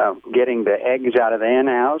getting the eggs out of the hen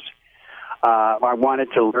house. I wanted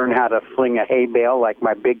to learn how to fling a hay bale like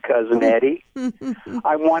my big cousin Eddie.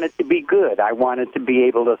 I wanted to be good. I wanted to be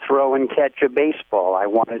able to throw and catch a baseball. I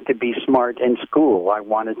wanted to be smart in school. I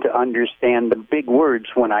wanted to understand the big words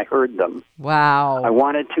when I heard them. Wow. I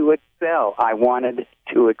wanted to excel. I wanted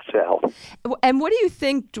to excel. And what do you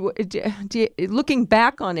think, looking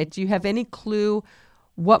back on it, do you have any clue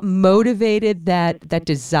what motivated that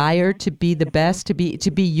desire to be the best, to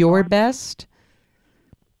be your best?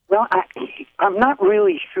 Well, I'm not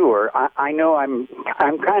really sure. I know I'm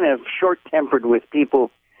kind of short-tempered with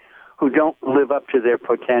people who don't live up to their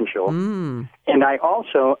potential. And I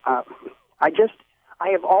also, I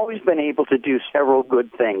have always been able to do several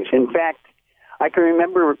good things. In fact, I can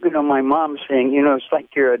remember, my mom saying, it's like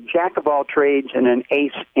you're a jack of all trades and an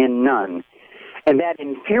ace in none. And that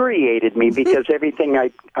infuriated me because everything I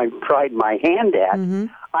tried my hand at,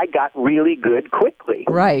 I got really good quickly.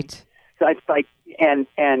 Right. So it's like, and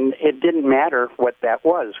it didn't matter what that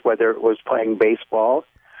was, whether it was playing baseball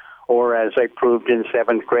or, as I proved in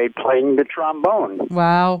 7th grade, playing the trombone.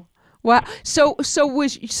 Wow. So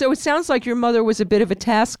it sounds like your mother was a bit of a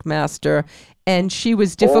taskmaster, and she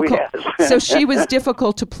was difficult. Oh, yes. So she was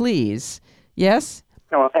difficult to please. Yes?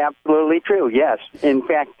 No, absolutely true. Yes. In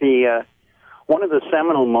fact, one of the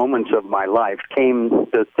seminal moments of my life came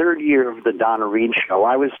the 3rd year of the Donna Reed show.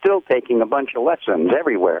 I was still taking a bunch of lessons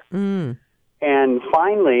everywhere. And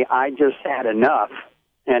finally, I just had enough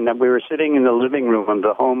and we were sitting in the living room of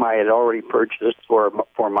the home I had already purchased for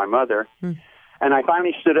my mother. And I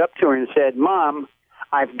finally stood up to her and said, "Mom,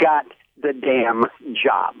 I've got the damn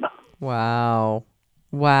job." Wow.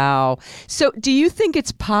 Wow. So do you think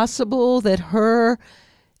it's possible that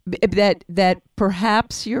that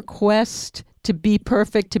perhaps your quest to be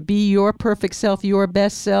perfect, to be your perfect self, your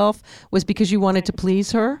best self, was because you wanted to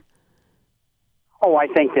please her? Oh, I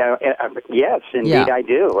think that, yes, indeed I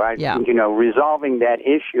do. Resolving that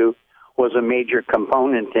issue was a major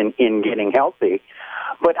component in getting healthy.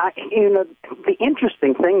 But, the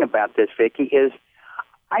interesting thing about this, Vicki, is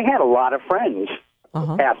I had a lot of friends,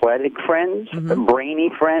 athletic friends,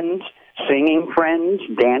 brainy friends, singing friends,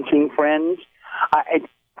 dancing friends.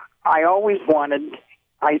 I always wanted,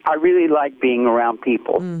 I really like being around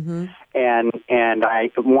people. And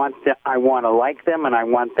I want to like them, and I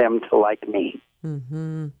want them to like me.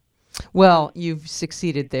 Well, you've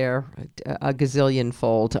succeeded there a gazillion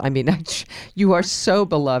fold. I mean, you are so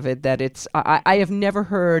beloved that I have never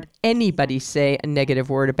heard anybody say a negative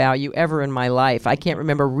word about you ever in my life. I can't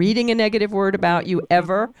remember reading a negative word about you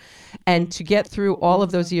ever. And to get through all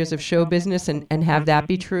of those years of show business and have that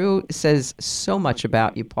be true says so much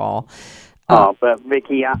about you, Paul. But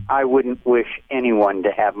Vicki, I wouldn't wish anyone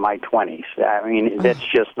to have my 20s. I mean, that's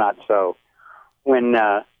just not so. When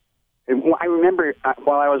I remember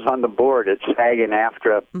while I was on the board at SAG and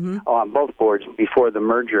AFTRA, on both boards before the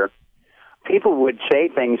merger, people would say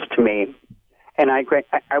things to me, and I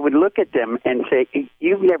would look at them and say,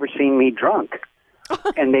 "You've never seen me drunk."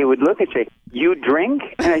 And they would look and say, "You drink?"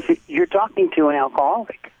 And I said, "You're talking to an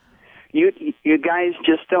alcoholic. You guys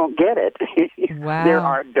just don't get it." Wow. There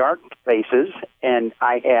are dark places, and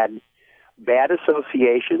I had bad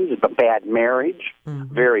associations, a bad marriage,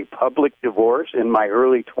 very public divorce in my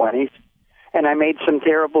early 20s, and I made some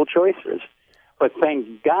terrible choices. But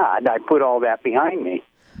thank God I put all that behind me.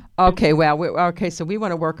 Okay, well, so we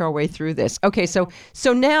want to work our way through this. Okay, so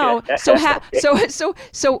now,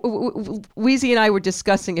 Wheezy and I were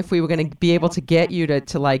discussing if we were going to be able to get you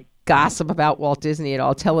to like gossip about Walt Disney at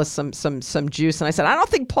all, tell us some juice. And I said, I don't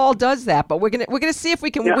think Paul does that, but we're gonna see if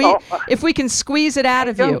we can if we can squeeze it out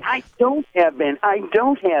of you. I don't have any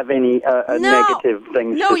negative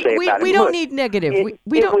things to say about it. We don't need negative. Here's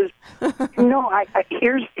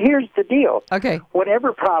the deal. Okay.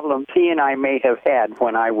 Whatever problems he and I may have had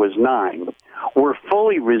when I was 9 were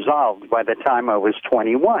fully resolved by the time I was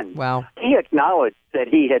 21. Wow. He acknowledged that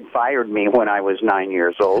he had fired me when I was 9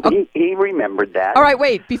 years old. Okay. He remembered that. All right,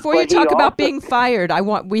 wait. Before you talk about being fired,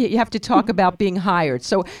 we have to talk about being hired.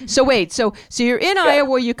 So wait. So you're in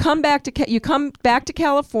Iowa. You come back to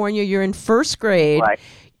California. You're in first grade. Right.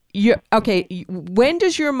 Okay. When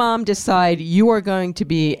does your mom decide you are going to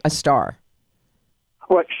be a star?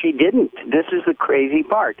 Well, she didn't. This is the crazy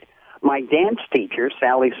part. My dance teacher,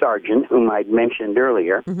 Sally Sargent, whom I'd mentioned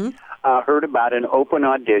earlier, heard about an open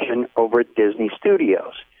audition over at Disney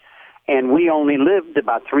Studios. And we only lived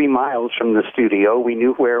about 3 miles from the studio. We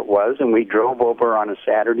knew where it was, and we drove over on a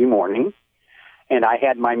Saturday morning. And I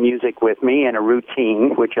had my music with me and a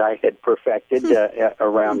routine, which I had perfected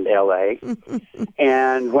around L.A.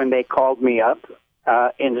 And when they called me up,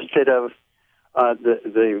 instead of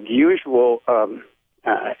the usual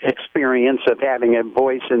experience of having a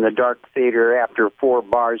voice in the dark theater after 4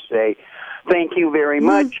 bars say, "Thank you very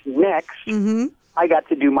much, next," I got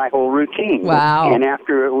to do my whole routine. Wow. And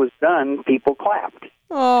after it was done, people clapped,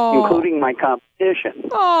 including my competition.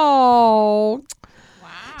 Oh. Wow.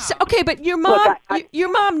 So, okay, but your mom, your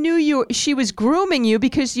mom knew she was grooming you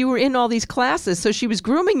because you were in all these classes, so she was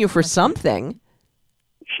grooming you for something.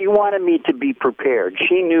 She wanted me to be prepared.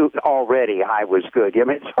 She knew already I was good. I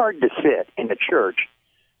mean, it's hard to sit in a church,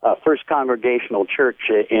 First Congregational Church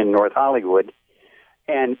in North Hollywood,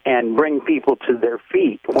 and bring people to their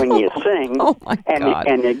feet when you sing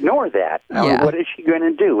and ignore that. Yeah. What is she going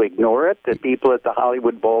to do? Ignore it? The people at the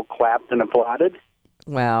Hollywood Bowl clapped and applauded?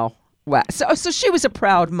 Wow. Wow. So she was a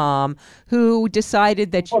proud mom who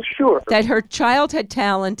decided that that her child had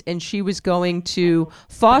talent and she was going to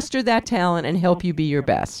foster that talent and help you be your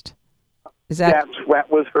best. That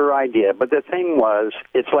was her idea. But the thing was,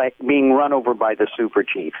 it's like being run over by the super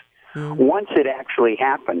chief. Once it actually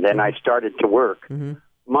happened and I started to work,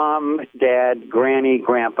 Mom, Dad, Granny,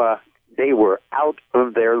 Grandpa, they were out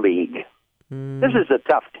of their league. This is a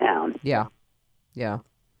tough town. Yeah. Yeah.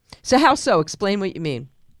 So how so? Explain what you mean.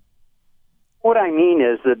 What I mean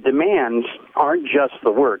is the demands aren't just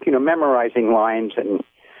the work. Memorizing lines and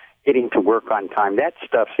getting to work on time, that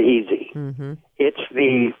stuff's easy. It's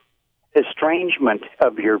the estrangement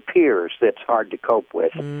of your peers that's hard to cope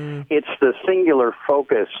with. It's the singular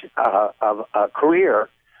focus of a career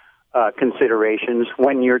considerations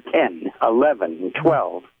when you're 10, 11,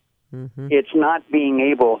 12. Mm-hmm. It's not being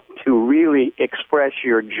able to really express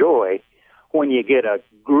your joy when you get a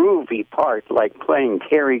groovy part like playing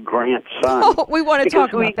Cary Grant's son. Oh, we want to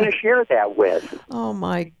talk about that. Because who are you going to share that with? Oh,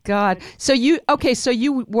 my God. So you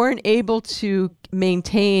weren't able to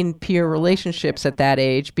maintain peer relationships at that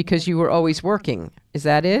age because you were always working. Is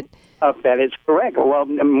that it? That is correct. Well,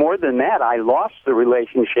 more than that, I lost the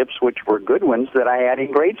relationships, which were good ones, that I had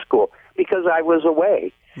in grade school because I was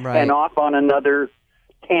away and off on another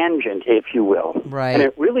tangent, if you will. Right. And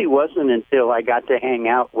it really wasn't until I got to hang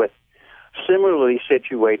out with similarly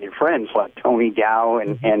situated friends like Tony Dow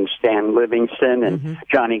and Stan Livingston and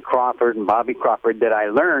Johnny Crawford and Bobby Crawford that I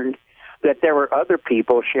learned that there were other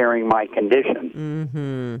people sharing my condition.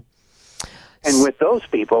 Mm-hmm. And with those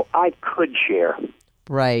people, I could share.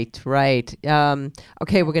 Right.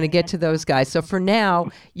 Okay, we're going to get to those guys. So for now,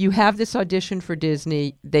 you have this audition for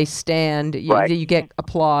Disney. They stand. You get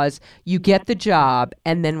applause. You get the job,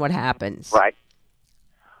 and then what happens? Right.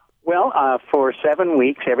 Well, for 7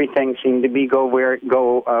 weeks, everything seemed to be go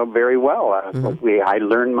very well. I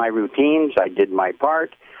learned my routines. I did my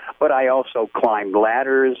part. But I also climbed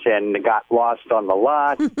ladders and got lost on the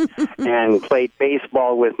lot and played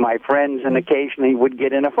baseball with my friends and occasionally would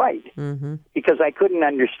get in a fight because I couldn't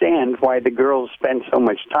understand why the girls spent so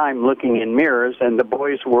much time looking in mirrors and the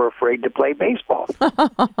boys were afraid to play baseball.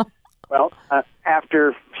 Well,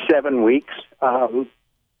 after 7 weeks,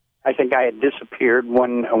 I think I had disappeared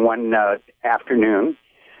one afternoon,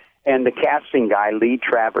 and the casting guy, Lee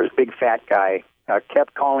Travers, big fat guy,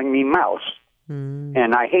 kept calling me Mouse.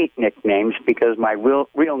 And I hate nicknames because my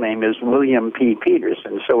real name is William P.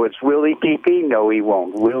 Peterson. So it's Willie P.P. No, he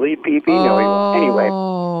won't. Willie P.P. No, he won't. Anyway,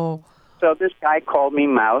 so this guy called me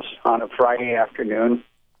Mouse on a Friday afternoon,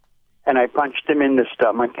 and I punched him in the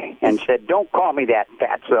stomach and said, "Don't call me that,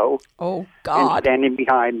 fatso." Oh, God. And standing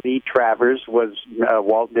behind Lee Travers was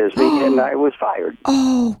Walt Disney, and I was fired.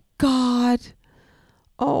 Oh, God.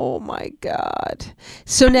 Oh, my God.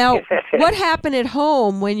 So now, what happened at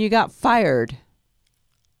home when you got fired?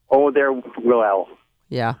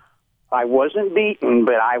 Yeah. I wasn't beaten,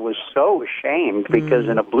 but I was so ashamed because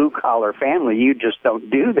in a blue-collar family, you just don't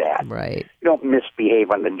do that. Right. You don't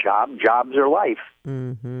misbehave on the job. Jobs are life.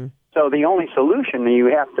 Mm-hmm. So the only solution that you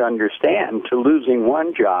have to understand to losing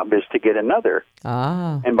one job is to get another.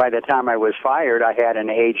 And by the time I was fired, I had an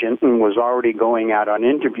agent and was already going out on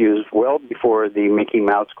interviews well before the Mickey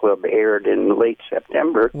Mouse Club aired in late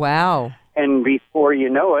September. Wow. And before you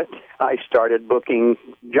know it, I started booking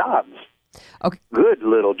jobs. Okay. Good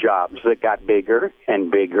little jobs that got bigger and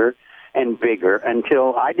bigger and bigger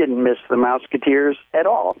until I didn't miss the Mouseketeers at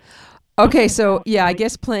all. Okay, so yeah, I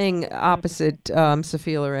guess playing opposite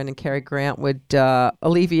Sophia Loren and Cary Grant would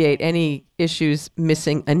alleviate any issues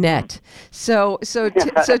missing Annette. So tell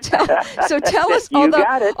us.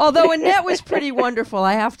 Although Annette was pretty wonderful,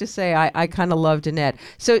 I have to say I kind of loved Annette.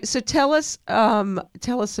 So tell us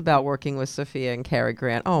about working with Sophia and Cary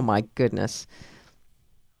Grant. Oh my goodness.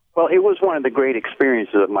 Well, it was one of the great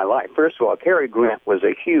experiences of my life. First of all, Cary Grant was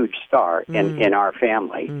a huge star in our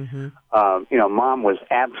family. Mm-hmm. Mom was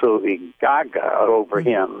absolutely gaga over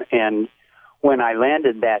him. And when I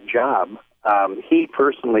landed that job, he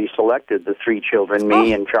personally selected the three children,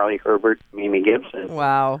 me and Charlie Herbert, Mimi Gibson.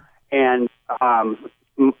 Wow. And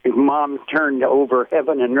Mom turned over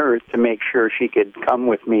heaven and earth to make sure she could come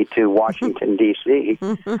with me to Washington, D.C.,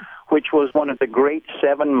 which was one of the great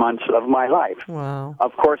 7 months of my life. Wow.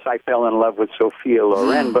 Of course, I fell in love with Sophia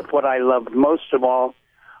Loren, but what I loved most of all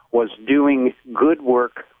was doing good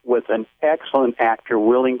work with an excellent actor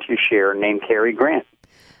willing to share named Cary Grant,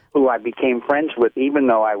 who I became friends with even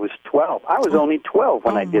though I was 12. I was only 12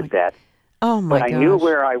 when I did that. Oh, my gosh. But I knew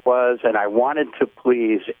where I was, and I wanted to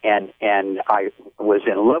please, and I was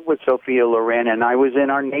in love with Sophia Loren, and I was in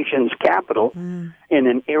our nation's capital in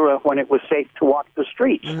an era when it was safe to walk the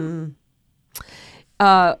streets.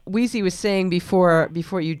 Wheezy was saying before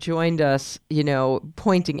you joined us,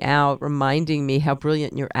 pointing out, reminding me how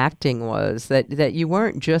brilliant your acting was, that you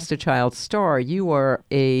weren't just a child star, you were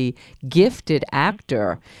a gifted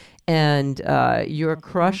actor. And your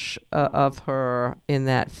crush of her in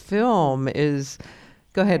that film is...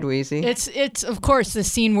 Go ahead, Wheezy. It's of course the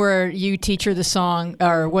scene where you teach her the song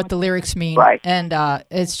or what the lyrics mean. Right. And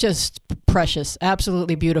it's just precious,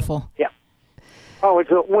 absolutely beautiful. Yeah. Oh, it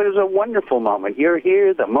was a wonderful moment. You're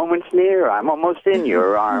here, the moment's near, I'm almost in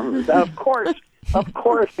your arms. Of course, Of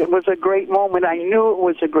course, it was a great moment. I knew it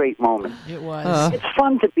was a great moment. It was. It's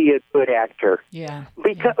fun to be a good actor. Yeah.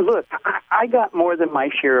 Because look, I got more than my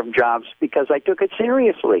share of jobs because I took it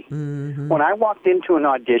seriously. When I walked into an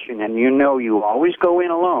audition, and you always go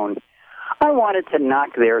in alone, I wanted to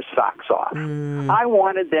knock their socks off. I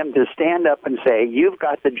wanted them to stand up and say, "You've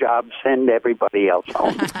got the job, send everybody else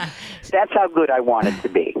home." That's how good I wanted to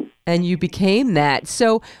be. And you became that.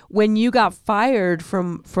 So when you got fired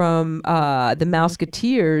from the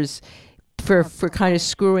Mouseketeers for kind of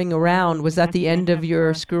screwing around, was that the end of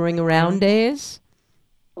your screwing around days?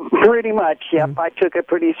 Pretty much, yep. I took it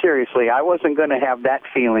pretty seriously. I wasn't going to have that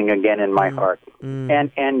feeling again in my heart,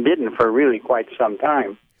 and didn't for really quite some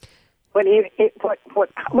time. But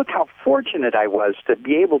look how fortunate I was to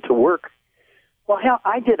be able to work. Well, hell,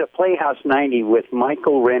 I did a Playhouse 90 with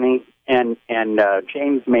Michael Rennie and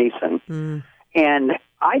James Mason, and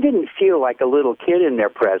I didn't feel like a little kid in their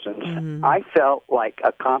presence. I felt like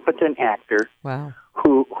a competent actor. Wow.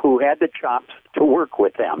 Who had the chops to work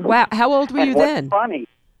with them. Wow. How old were you then? What's funny,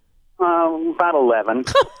 about 11.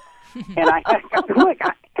 And I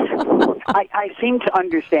seemed to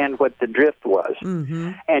understand what the drift was.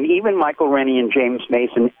 And even Michael Rennie and James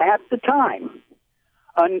Mason at the time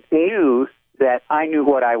knew that I knew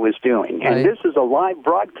what I was doing. And this is a live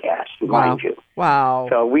broadcast, mind you. Wow.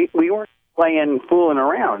 So we weren't fooling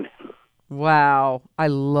around. Wow, I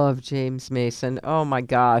love James Mason. Oh my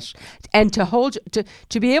gosh. And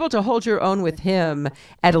to be able to hold your own with him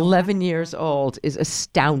at 11 years old is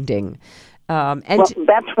astounding.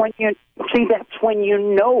 That's when you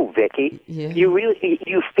know, Vicki. Yeah.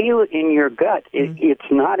 You feel it in your gut.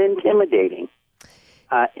 It's not intimidating.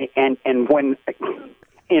 And when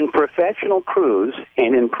in professional crews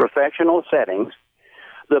and in professional settings,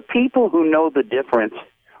 the people who know the difference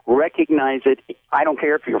recognize it. I don't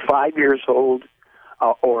care if you're 5 years old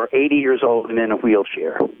or 80 years old and in a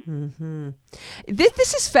wheelchair.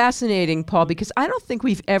 This is fascinating, Paul, because I don't think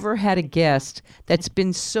we've ever had a guest that's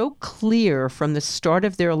been so clear from the start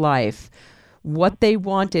of their life what they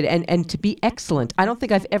wanted and to be excellent. I don't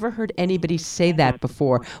think I've ever heard anybody say that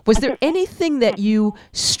before. Was there anything that you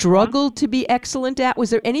struggled to be excellent at? Was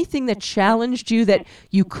there anything that challenged you that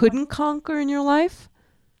you couldn't conquer in your life?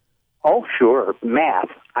 Oh, sure. Math.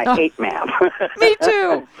 I hate math. Me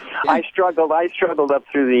too. I struggled up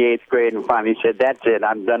through the 8th grade and finally said, "That's it.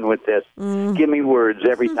 I'm done with this. Give me words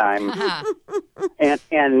every time."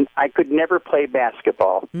 And I could never play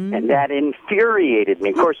basketball, and that infuriated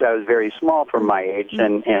me. Of course, I was very small for my age,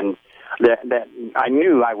 and that I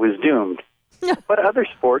knew I was doomed. But other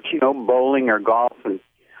sports, bowling or golf, and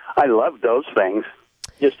I loved those things.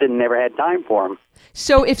 Just never had time for them.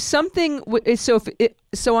 So if something,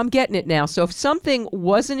 so I'm getting it now. So if something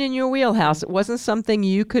wasn't in your wheelhouse, it wasn't something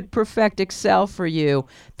you could perfect, excel for you,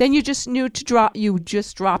 then you just knew to drop. You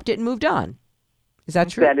just dropped it and moved on. Is that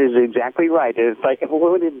true? That is exactly right. It's like,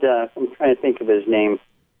 what did I'm trying to think of his name?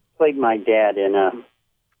 Played my dad in a.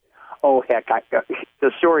 Oh heck!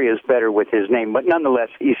 The story is better with his name, but nonetheless,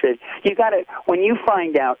 he said, "You got to when you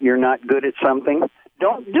find out you're not good at something."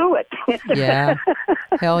 Don't do it. Yeah.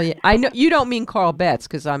 Hell yeah. I know you don't mean Carl Betts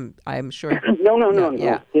because I'm sure. No.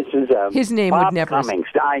 Yeah. This is his name Bob would never. Cummings.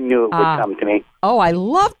 I knew it would come to me. Oh, I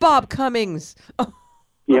love Bob Cummings. Oh.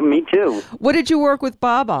 Yeah, me too. What did you work with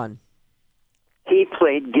Bob on? He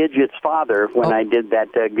played Gidget's father when I did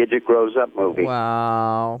that Gidget Grows Up movie.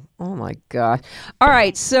 Wow. Oh, my God. All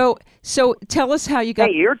right. So tell us how you got...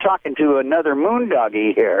 Hey, you're talking to another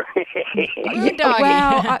moondoggy here. Moondoggy.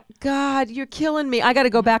 Wow. God, you're killing me. I got to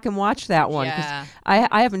go back and watch that one. Yeah.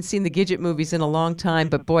 I haven't seen the Gidget movies in a long time,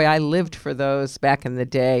 but boy, I lived for those back in the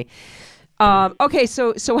day. Okay,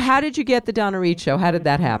 so how did you get the Donna Reed show? How did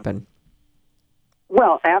that happen?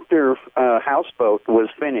 Well, after Houseboat was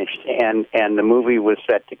finished and the movie was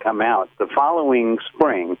set to come out, the following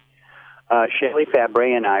spring, Shelley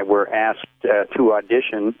Fabre and I were asked to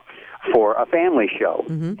audition for a family show.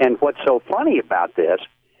 And what's so funny about this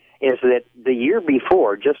is that the year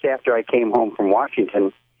before, just after I came home from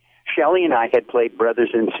Washington, Shelley and I had played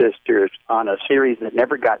brothers and sisters on a series that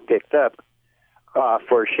never got picked up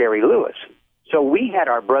for Sherry Lewis. So we had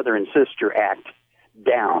our brother and sister act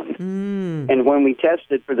down. And when we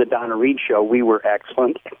tested for the Donna Reed show, we were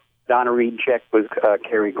excellent. Donna Reed checked with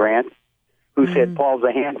Cary Grant, who said, "Paul's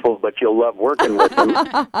a handful, but you'll love working with him."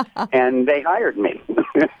 And they hired me.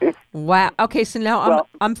 Wow. Okay, so now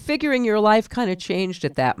I'm figuring your life kind of changed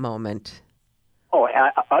at that moment. Oh,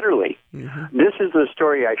 utterly. This is the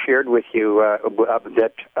story I shared with you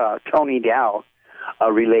that Tony Dow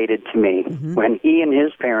related to me. When he and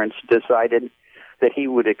his parents decided that he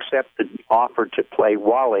would accept the offer to play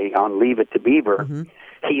Wally on Leave It to Beaver,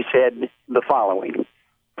 he said the following,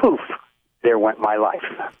 poof, there went my life.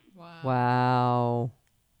 Wow.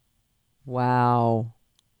 Wow.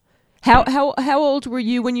 How old were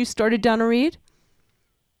you when you started Donna Reed?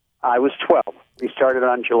 I was 12. We started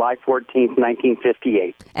on July 14th,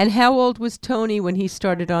 1958. And how old was Tony when he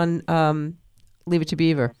started on Leave It to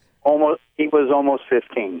Beaver? He was almost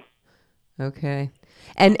 15. Okay.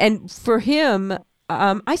 And for him,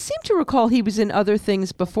 I seem to recall he was in other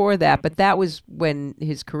things before that, but that was when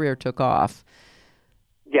his career took off.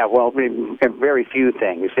 Yeah, well, very few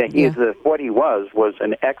things. What he was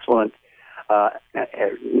an excellent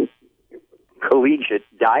collegiate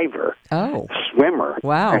diver, swimmer.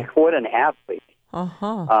 Wow. What an athlete.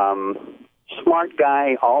 Smart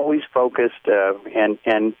guy, always focused, and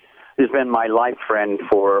has been my life friend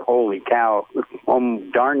for, holy cow,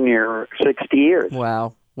 darn near 60 years.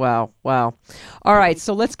 Wow. All right,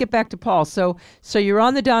 so let's get back to Paul. So you're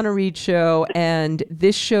on the Donna Reed show, and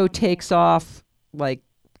this show takes off like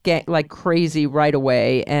crazy right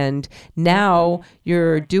away, and now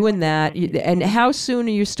you're doing that. And how soon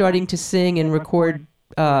are you starting to sing and record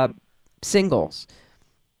singles?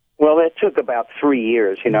 Well, it took about 3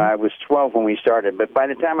 years. I was 12 when we started, but by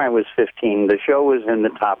the time I was 15, the show was in the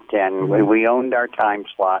top 10. We owned our time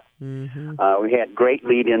slot. We had great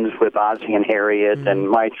lead-ins with Ozzie and Harriet, and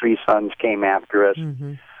My Three Sons came after us.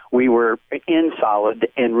 We were in solid,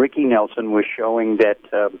 and Ricky Nelson was showing that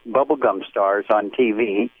bubblegum stars on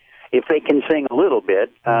TV, if they can sing a little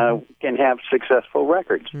bit, can have successful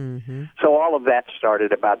records. So all of that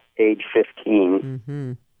started about age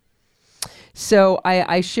 15. So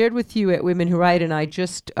I shared with you at Women Who Write, and I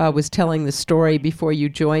just was telling the story before you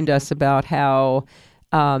joined us about how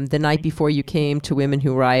the night before you came to Women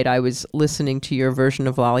Who Write, I was listening to your version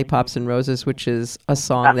of Lollipops and Roses, which is a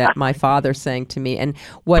song that my father sang to me. And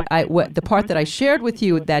what the part that I shared with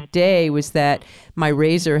you that day was that my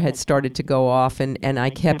razor had started to go off, and I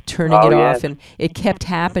kept turning it off, and it kept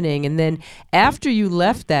happening. And then after you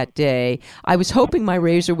left that day, I was hoping my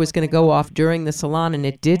razor was going to go off during the salon, and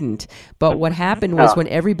it didn't. But what happened was when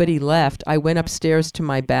everybody left, I went upstairs to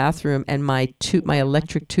my bathroom, and my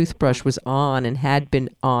electric toothbrush was on and had been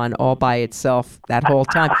on all by itself that whole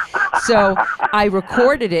time. So I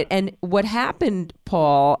recorded it. And what happened,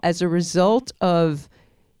 Paul, as a result of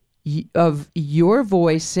your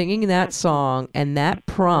voice singing that song and that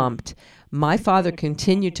prompt, my father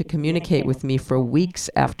continued to communicate with me for weeks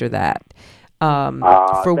after that.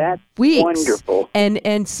 For that's weeks. Wonderful.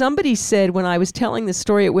 And somebody said, when I was telling the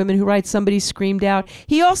story at Women Who Write, somebody screamed out,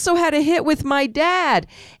 he also had a hit with my dad.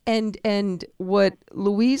 And what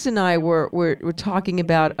Louise and I were talking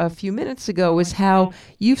about a few minutes ago is how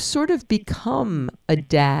you've sort of become a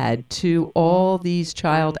dad to all these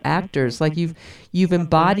child actors. Like you've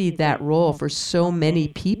embodied that role for so many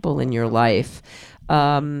people in your life.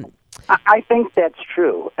 I think that's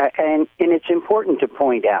true. And it's important to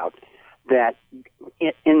point out that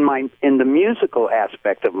in the musical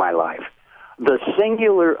aspect of my life, the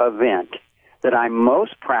singular event that I'm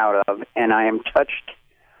most proud of and I am touched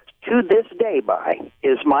to this day by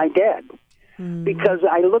is my dad. Because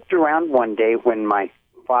I looked around one day when my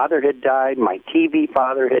father had died, my TV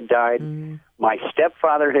father had died, my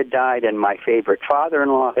stepfather had died, and my favorite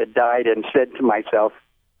father-in-law had died, and said to myself,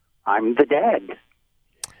 I'm the dad.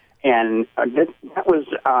 And that was...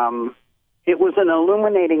 it was an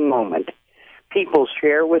illuminating moment. People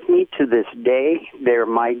share with me to this day. They're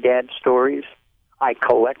my dad's stories. I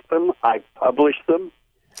collect them. I publish them.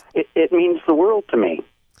 It means the world to me.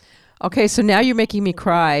 Okay, so now you're making me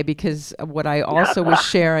cry, because what I also was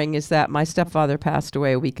sharing is that my stepfather passed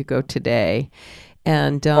away a week ago today.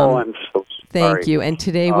 And I'm so sorry. Thank you. And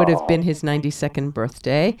today would have been his 92nd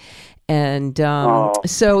birthday. And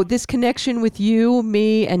so this connection with you,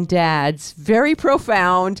 me, and Dad's very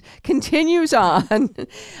profound, continues on.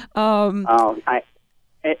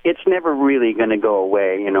 It's never really going to go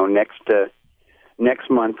away. Next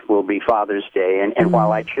month will be Father's Day, and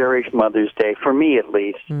while I cherish Mother's Day, for me at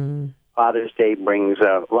least, Father's Day brings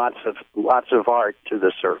lots of art to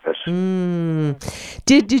the surface.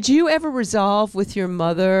 Did you ever resolve with your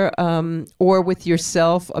mother or with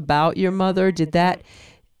yourself about your mother?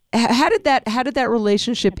 How did that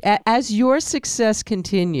relationship, as your success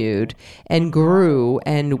continued and grew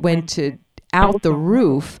and went out the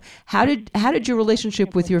roof, how did your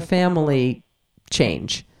relationship with your family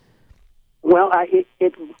change? Well,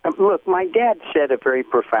 look, my dad said a very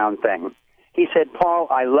profound thing. He said, Paul,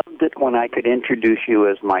 I loved it when I could introduce you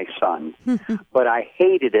as my son, but I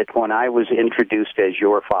hated it when I was introduced as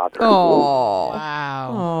your father. Oh,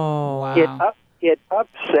 wow. It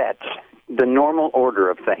upsets the normal order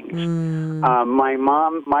of things. My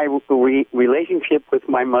mom, my relationship with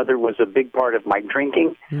my mother was a big part of my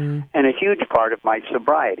drinking and a huge part of my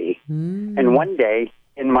sobriety. And one day,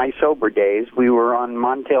 in my sober days, we were on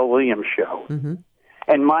Montel Williams' show.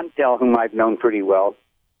 And Montel, whom I've known pretty well,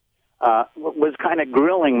 was kind of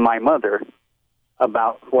grilling my mother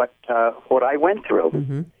about what I went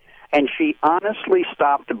through. And she honestly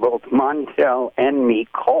stopped both Montel and me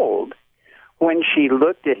cold when she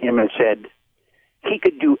looked at him and said, "He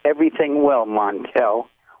could do everything well, Montel.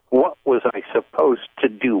 What was I supposed to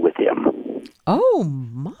do with him?" Oh,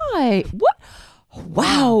 my. What?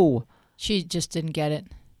 Wow. She just didn't get it.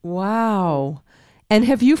 Wow. And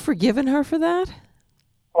have you forgiven her for that?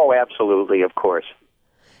 Oh, absolutely, of course.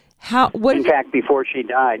 In fact, before she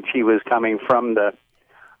died, she was coming from the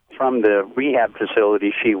rehab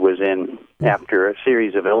facility she was in after a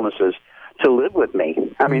series of illnesses to live with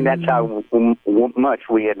me. I mean, that's how much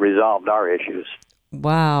we had resolved our issues.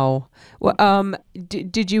 Wow. Well,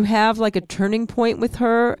 did you have like a turning point with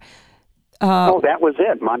her? That was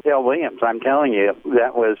it. Montel Williams, I'm telling you,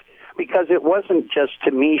 that was because it wasn't just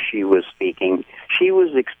to me she was speaking. She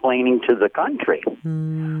was explaining to the country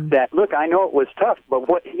that, look, I know it was tough, but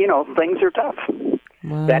things are tough.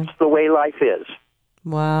 Wow. That's the way life is.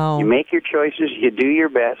 Wow. You make your choices, you do your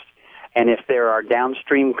best, and if there are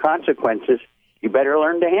downstream consequences, you better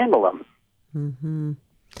learn to handle them.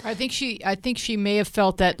 I think she may have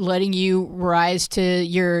felt that letting you rise to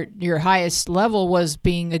your highest level was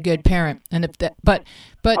being a good parent, and if that, but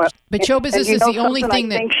show business is the only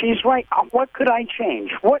thing I think she's right. What could I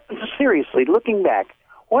change? What, seriously, looking back,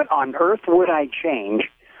 what on earth would I change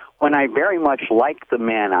when I very much like the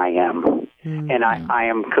man I am, and I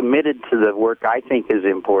am committed to the work I think is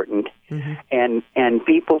important, and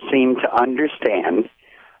people seem to understand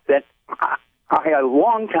that. A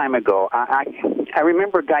long time ago, I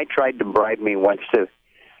remember a guy tried to bribe me once to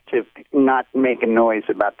not make a noise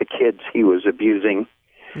about the kids he was abusing.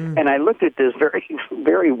 And I looked at this very,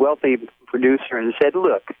 very wealthy producer and said,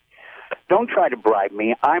 "Look, don't try to bribe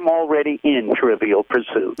me. I'm already in Trivial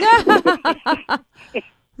Pursuit." I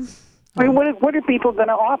mean, what are people going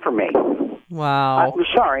to offer me? Wow. I'm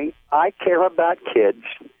sorry. I care about kids.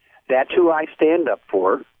 That's who I stand up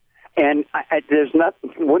for. And there's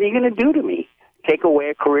nothing. What are you going to do to me? Take away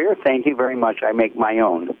a career? Thank you very much. I make my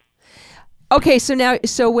own. Okay,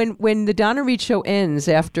 so when the Donna Reed show ends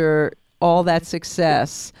after all that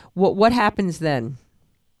success, what happens then?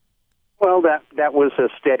 Well, that was a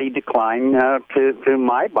steady decline to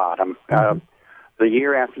my bottom. The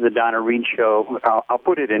year after the Donna Reed show, I'll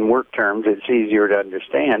put it in work terms. It's easier to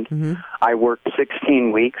understand. I worked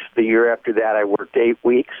 16 weeks. The year after that, I worked 8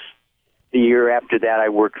 weeks. The year after that, I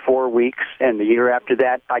worked 4 weeks, and the year after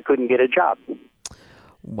that, I couldn't get a job.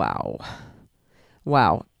 Wow.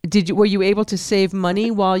 Were you able to save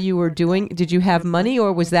money while you were doing? Did you have money,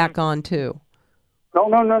 or was that gone too?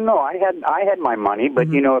 No. I had my money, but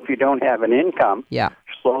if you don't have an income,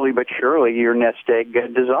 slowly but surely your nest egg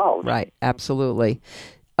dissolves. Right. Absolutely.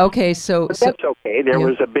 Okay. But that's okay. There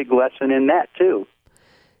was a big lesson in that too.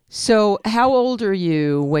 So, how old are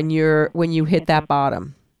you when you hit that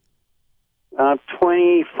bottom?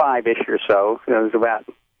 25-ish or so. It was about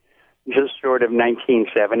just short of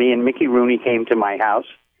 1970, and Mickey Rooney came to my house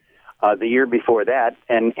the year before that,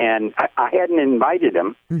 and I hadn't invited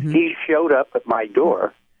him. He showed up at my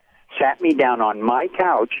door, sat me down on my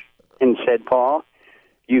couch, and said, "Paul,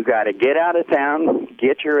 you got to get out of town,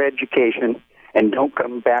 get your education, and don't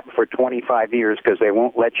come back for 25 years because they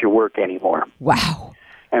won't let you work anymore." Wow.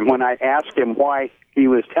 And when I asked him why he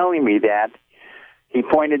was telling me that, he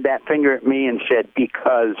pointed that finger at me and said,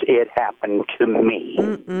 "Because it happened to me."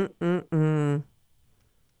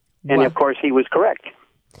 And, of course, he was correct.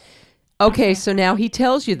 Okay, so now he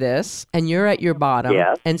tells you this, and you're at your bottom.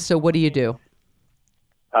 Yes. And so what do?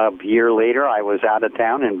 A year later, I was out of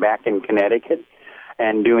town and back in Connecticut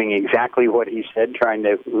and doing exactly what he said, trying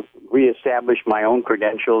to reestablish my own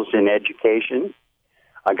credentials in education.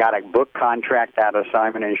 I got a book contract out of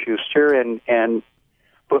Simon & Schuster and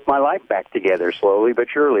put my life back together slowly but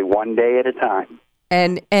surely, one day at a time.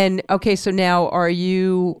 And okay, so now are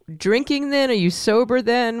you drinking then? Are you sober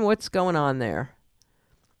then? What's going on there?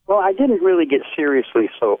 Well, I didn't really get seriously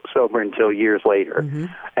sober until years later.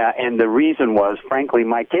 And the reason was, frankly,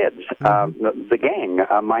 my kids, the gang,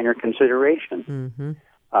 minor consideration.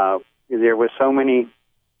 There were so many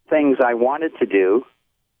things I wanted to do,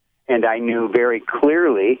 and I knew very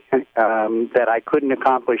clearly that I couldn't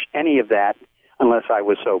accomplish any of that unless I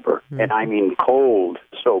was sober. And I mean cold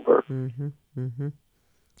sober.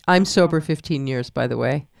 I'm sober 15 years, by the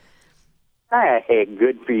way. Hey,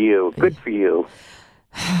 good for you. Good for you.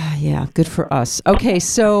 Yeah, good for us. Okay,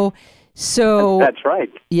 so That's right.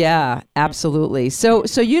 Yeah, absolutely. So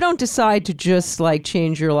you don't decide to just like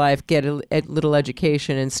change your life, get a little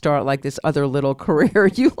education, and start like this other little career.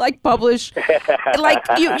 You like publish, like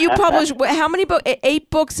you publish how many books? 8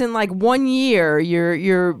 books in like 1 year.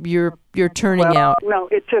 You're turning out. No,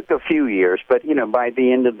 it took a few years, but by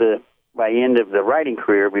the end of the writing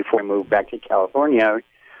career, before I moved back to California,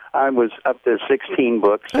 I was up to 16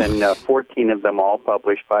 books, and 14 of them all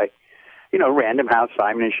published by Random House,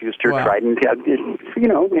 Simon & Schuster, Wow. Trident,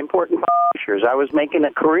 important publishers. I was making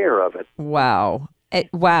a career of it. Wow,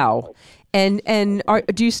 wow. And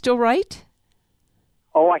do you still write?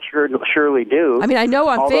 Oh, I surely do. I mean, I know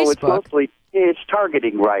on Although Facebook. it's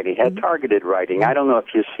targeted writing. Targeted writing. I don't know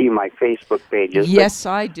if you see my Facebook pages. Yes,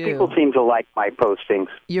 I do. People seem to like my postings.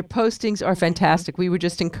 Your postings are fantastic. We were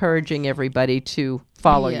just encouraging everybody to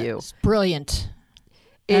follow you. It's brilliant.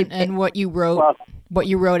 And what you wrote. Well, what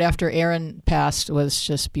you wrote after Aaron passed was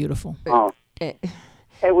just beautiful. Oh, it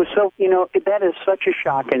was so, that is such a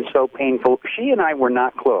shock and so painful. She and I were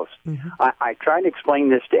not close. Mm-hmm. I try to explain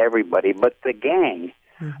this to everybody, but the gang,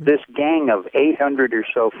 this gang of 800 or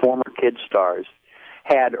so former kid stars,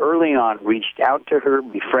 had early on reached out to her,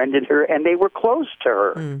 befriended her, and they were close to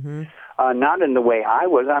her. Not in the way I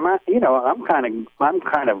was. I'm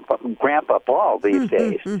kind of Grandpa Paul these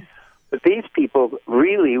days. But these people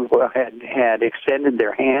really had extended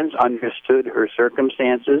their hands, understood her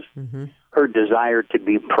circumstances, her desire to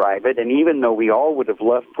be private, and even though we all would have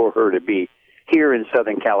loved for her to be here in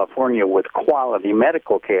Southern California with quality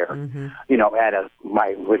medical care,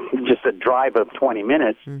 with just a drive of 20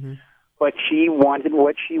 minutes, but she wanted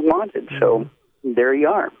what she wanted, so there you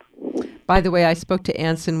are. By the way, I spoke to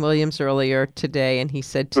Anson Williams earlier today, and he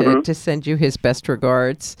said to send you his best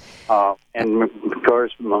regards. And of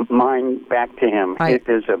course, mine back to him.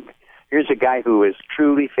 Here's a guy who is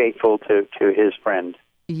truly faithful to his friend.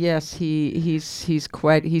 Yes, he's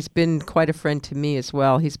been quite a friend to me as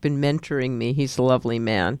well. He's been mentoring me. He's a lovely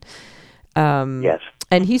man. Yes.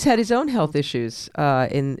 And he's had his own health issues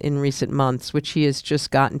in recent months, which he has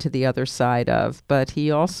just gotten to the other side of. But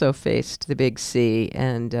he also faced the big C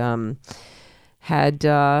and had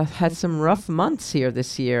some rough months here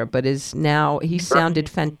this year. But he sounded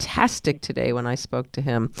fantastic today when I spoke to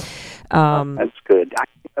him. That's good.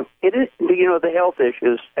 It is, the health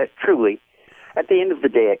issues, truly, at the end of the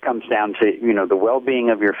day, it comes down to, the well-being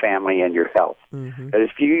of your family and your health.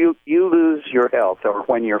 If you lose your health, or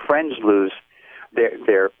when your friends lose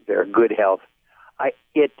their good health,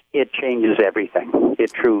 it changes everything.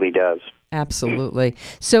 It truly does. Absolutely.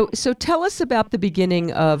 So tell us about the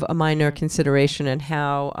beginning of A Minor Consideration and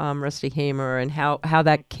how Rusty Hamer and how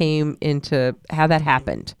that came into, how that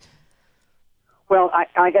happened. Well,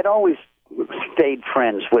 I had always stayed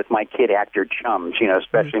friends with my kid actor chums,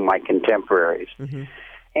 especially my contemporaries.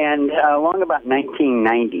 And along about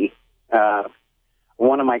 1990,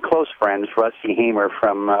 one of my close friends, Rusty Hamer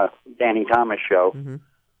from Danny Thomas Show,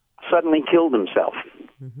 suddenly killed himself.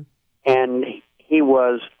 And he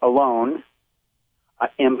was alone,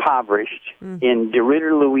 impoverished, in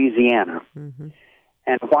DeRidder, Louisiana.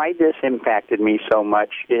 And why this impacted me so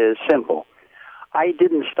much is simple. I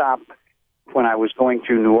didn't stop when I was going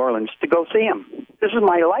through New Orleans to go see him. This is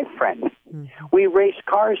my life friend. We raced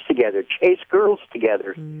cars together, chased girls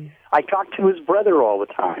together. I talked to his brother all the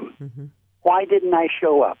time. Why didn't I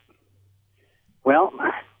show up? Well,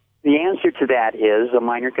 the answer to that is A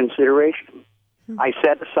Minor Consideration. I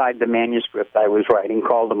set aside the manuscript I was writing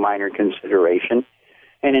called A Minor Consideration,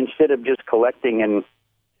 and instead of just collecting in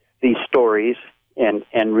these stories and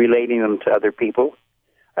relating them to other people,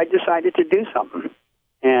 I decided to do something.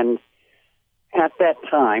 And at that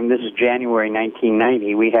time, this is January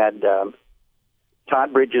 1990, we had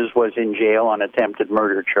Todd Bridges was in jail on attempted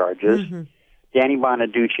murder charges. Danny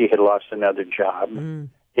Bonaducci had lost another job.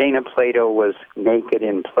 Dana Plato was naked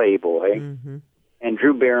in Playboy. And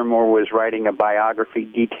Drew Barrymore was writing a biography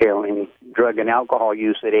detailing drug and alcohol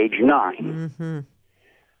use at age 9.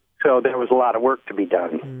 So there was a lot of work to be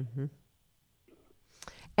done.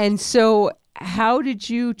 And so how did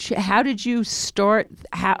you start?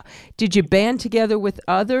 How did you band together with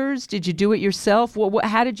others? Did you do it yourself?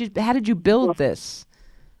 How did you build this?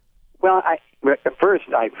 Well, at first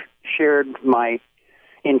I shared my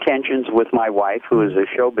intentions with my wife, who is a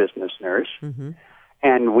show business nurse,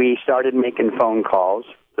 and we started making phone calls.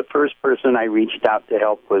 The first person I reached out to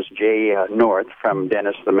help was Jay North from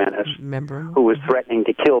Dennis the Menace, who was threatening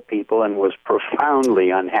to kill people and was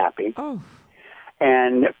profoundly unhappy.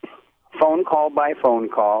 And phone call by phone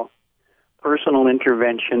call, personal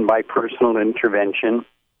intervention by personal intervention,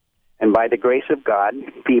 and by the grace of God,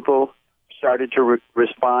 people started to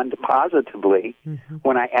respond positively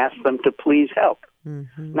when I asked them to please help.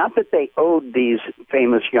 Not that they owed these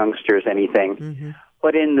famous youngsters anything,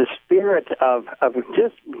 but in the spirit of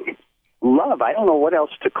just love, I don't know what else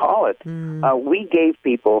to call it, we gave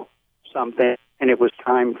people something, and it was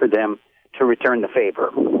time for them to return the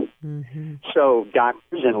favor. So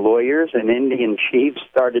doctors and lawyers and Indian chiefs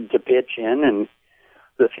started to pitch in, and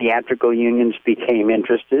the theatrical unions became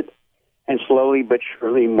interested, and slowly but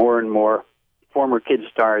surely more and more former kid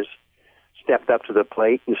stars stepped up to the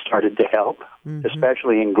plate and started to help,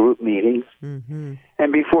 especially in group meetings.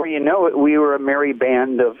 And before you know it, we were a merry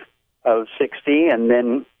band of 60, and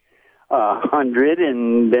then 100,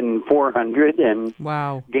 and then 400, and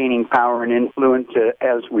gaining power and influence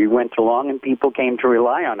as we went along, and people came to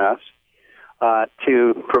rely on us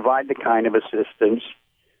to provide the kind of assistance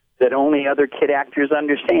that only other kid actors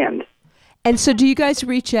understand. And so do you guys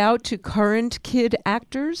reach out to current kid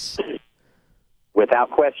actors?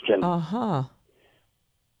 Without question.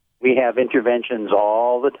 We have interventions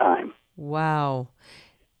all the time. Wow.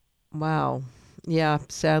 Yeah,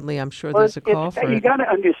 sadly, I'm sure there's a call for it. You got to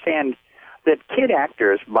understand that kid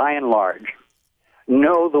actors, by and large,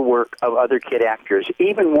 know the work of other kid actors,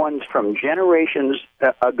 even ones from generations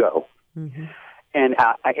ago. And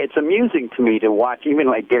it's amusing to me to watch, even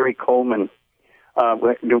like Gary Coleman,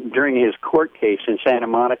 during his court case in Santa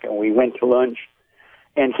Monica, we went to lunch,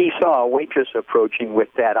 and he saw a waitress approaching with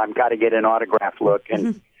that "I've got to get an autograph" look,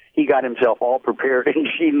 and he got himself all prepared, and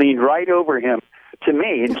she leaned right over him to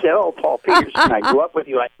me and said, "Oh, Paul Peterson, I grew up with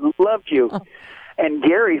you. I loved you." And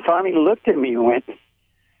Gary finally looked at me and went,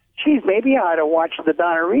 "Geez, maybe I ought to watch the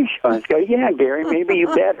Donna Reese show." And I go, "Yeah, Gary, maybe you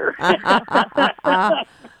better."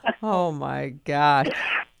 Oh, my gosh.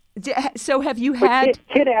 So have you had...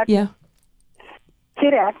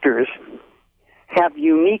 Kid actors have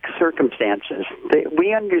unique circumstances.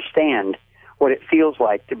 We understand what it feels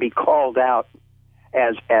like to be called out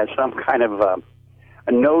as some kind of a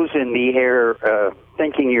nose in the air,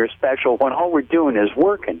 thinking you're special when all we're doing is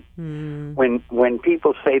working. When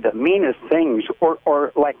people say the meanest things,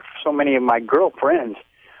 or like so many of my girlfriends,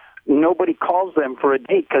 nobody calls them for a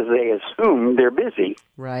date because they assume they're busy.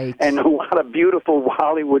 Right. And a lot of beautiful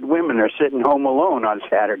Hollywood women are sitting home alone on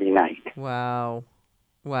Saturday night. Wow.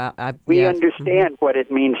 We understand what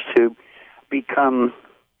it means to become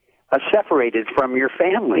separated from your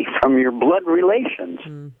family, from your blood relations.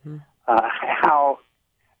 How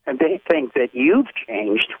they think that you've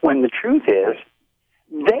changed when the truth is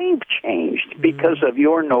they've changed because of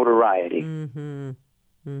your notoriety.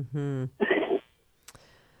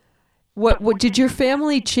 What did your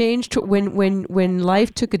family change when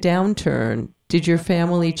life took a downturn? Did your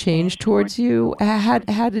family change towards you? How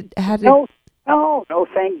did No,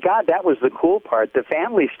 thank God. That was the cool part. The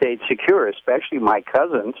family stayed secure, especially my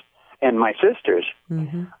cousins and my sisters.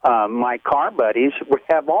 My car buddies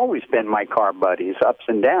have always been my car buddies, ups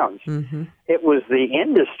and downs. It was the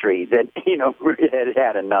industry that,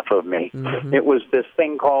 had enough of me. It was this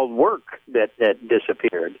thing called work that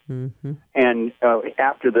disappeared. And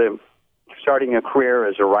after starting a career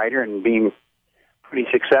as a writer and being pretty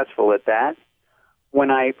successful at that, when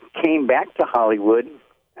I came back to Hollywood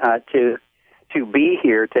to be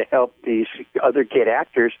here to help these other kid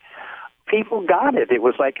actors, people got it. It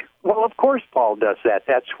was like, well, of course Paul does that.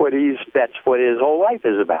 That's what his whole life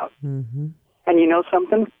is about. And you know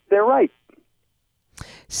something? They're right.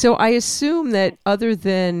 So I assume that other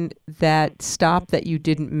than that stop that you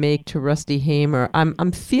didn't make to Rusty Hamer,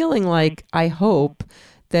 I'm feeling like, I hope,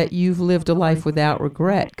 that you've lived a life without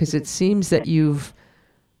regret, because it seems that you've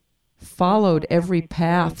followed every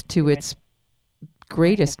path to its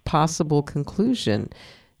greatest possible conclusion.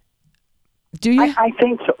 Do you? I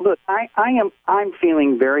think so. Look, I'm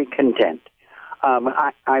feeling very content.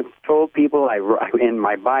 I've told people, in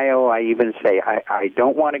my bio, I even say I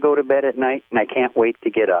don't want to go to bed at night, and I can't wait to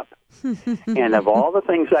get up. And of all the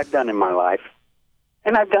things I've done in my life,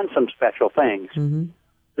 and I've done some special things,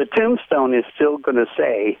 the tombstone is still going to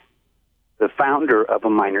say, the founder of A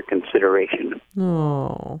Minor Consideration.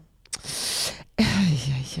 Oh.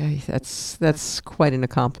 That's quite an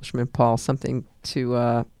accomplishment, Paul. Something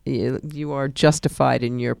to you are justified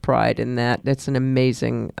in your pride in that. That's an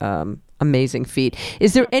amazing feat.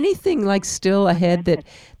 Is there anything still ahead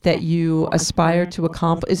that you aspire to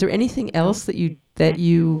accomplish? Is there anything else that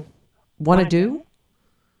you want to do?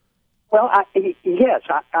 Well, yes,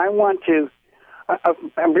 I want to. A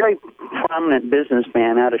very prominent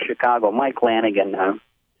businessman out of Chicago, Mike Lanigan,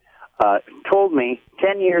 told me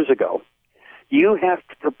 10 years ago, you have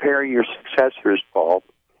to prepare your successors, Paul,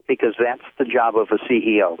 because that's the job of a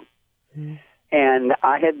CEO. And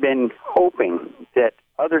I had been hoping that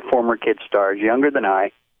other former kid stars, younger than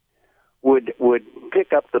I, would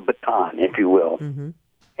pick up the baton, if you will. Mm-hmm.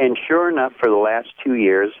 And sure enough, for the last 2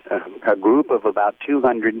 years, a group of about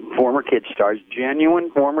 200 former kid stars,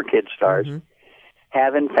 genuine former kid stars,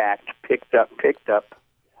 have in fact picked up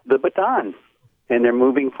the baton, and they're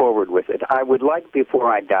moving forward with it. I would like,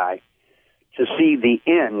 before I die, to see the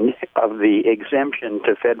end of the exemption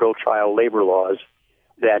to federal child labor laws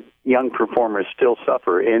that young performers still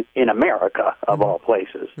suffer in America, of all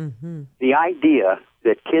places. Mm-hmm. The idea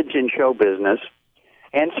that kids in show business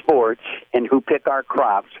and sports and who pick our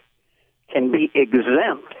crops can be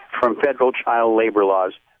exempt from federal child labor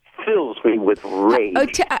laws fills me with rage.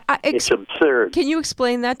 It's absurd. Can you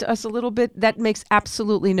explain that to us a little bit? That makes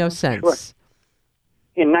absolutely no sense. Sure.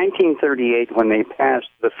 In 1938, when they passed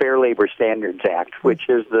the Fair Labor Standards Act, which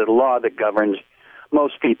is the law that governs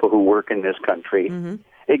most people who work in this country,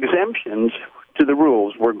 exemptions to the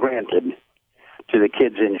rules were granted to the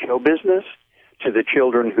kids in show business, to the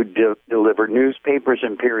children who deliver newspapers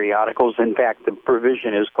and periodicals. In fact, the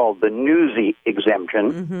provision is called the Newsy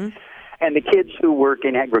exemption, and the kids who work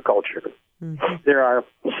in agriculture. There are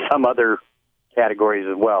some other categories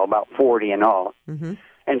as well, about 40 in all.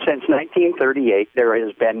 And since 1938, there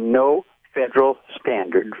has been no federal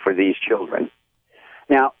standard for these children.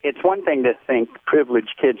 Now, it's one thing to think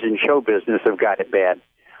privileged kids in show business have got it bad.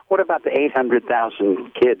 What about the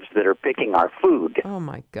 800,000 kids that are picking our food? Oh,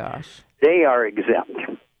 my gosh. They are exempt.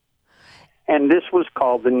 And this was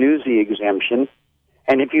called the Newsy exemption.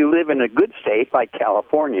 And if you live in a good state like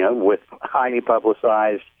California with highly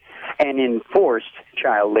publicized and enforced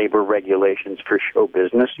child labor regulations for show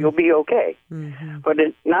business, you'll be okay. But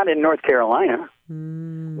not in North Carolina,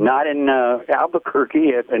 not in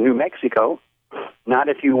Albuquerque, New Mexico, not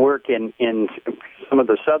if you work in some of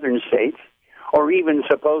the southern states, or even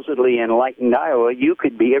supposedly enlightened Iowa, you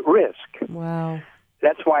could be at risk. Wow.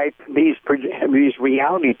 That's why these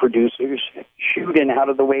reality producers shoot in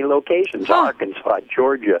out-of-the-way locations, Arkansas,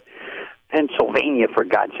 Georgia, Pennsylvania, for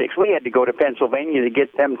God's sakes. We had to go to Pennsylvania to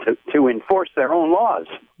get them to enforce their own laws.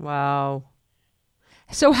 Wow.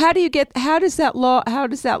 So how does that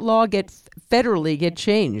law get federally get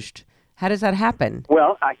changed? How does that happen?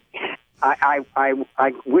 Well,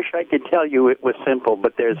 I wish I could tell you it was simple,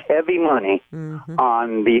 but there's heavy money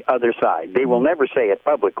on the other side. They will never say it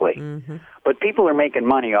publicly, but people are making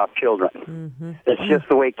money off children. It's just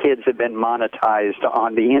the way kids have been monetized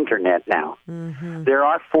on the Internet now. There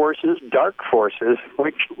are forces, dark forces,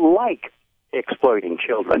 which like exploiting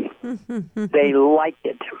children. They like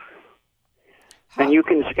it. And you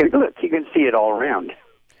can see it all around.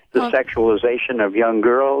 The sexualization of young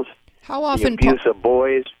girls, how often, the abuse of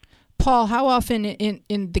boys. Paul, how often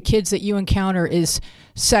in the kids that you encounter is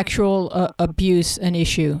sexual abuse an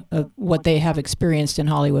issue of what they have experienced in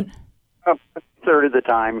Hollywood? A third of the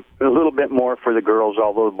time. A little bit more for the girls,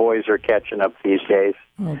 although the boys are catching up these days.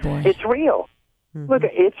 Oh, boy. It's real. Look,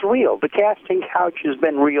 it's real. The casting couch has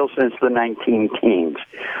been real since the 19-teens.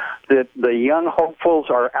 The young hopefuls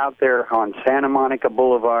are out there on Santa Monica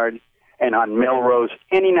Boulevard and on Melrose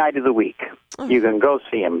any night of the week. You can go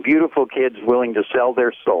see them. Beautiful kids willing to sell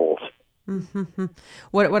their souls.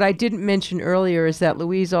 What I didn't mention earlier is that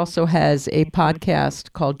Louise also has a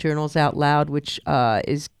podcast called Journals Out Loud, which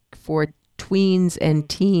is for tweens and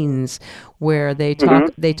teens, where they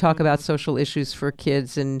talk about social issues for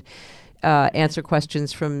kids and answer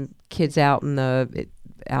questions from kids out in the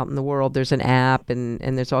world. There's an app, and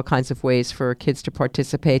there's all kinds of ways for kids to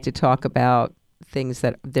participate, to talk about things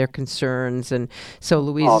that their concerns. And so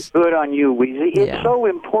Louise... Oh, good on you, Weezy. It's so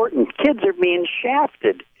important. Kids are being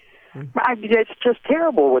shafted. It's just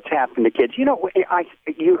terrible what's happened to kids. You know,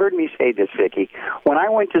 you heard me say this, Vicki. When I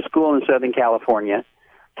went to school in Southern California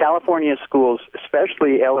schools,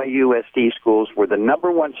 especially LAUSD schools, were the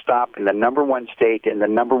number one stop in the number one state and the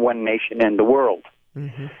number one nation in the world.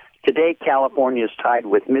 Today, California is tied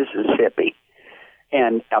with Mississippi,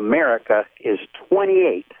 and America is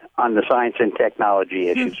 28 on the science and technology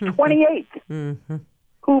issues. 28.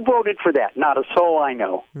 Who voted for that? Not a soul I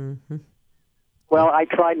know. Well, I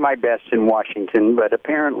tried my best in Washington, but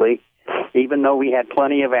apparently, even though we had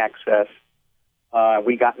plenty of access,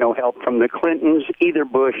 we got no help from the Clintons, either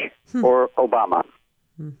Bush or Obama,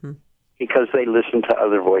 because they listened to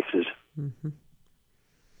other voices.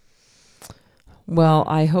 Well,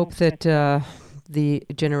 I hope that the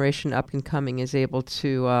generation up and coming is able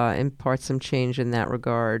to impart some change in that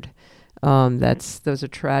regard. Those are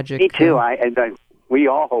tragic. Me too. We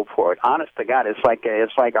all hope for it. Honest to God, it's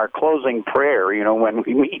like our closing prayer, when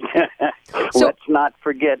we meet. Let's not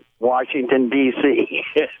forget Washington, D.C.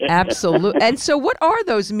 Absolutely. And so what are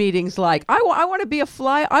those meetings like? I want to be a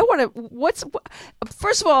fly.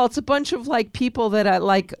 First of all, it's a bunch of people that I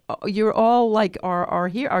like. You're all like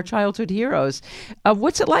our childhood heroes.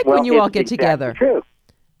 What's it like when you all get together? True.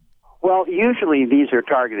 Well, usually these are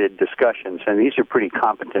targeted discussions, and these are pretty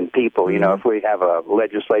competent people. Mm-hmm. If we have a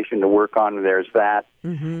legislation to work on, there's that.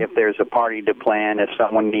 Mm-hmm. If there's a party to plan, if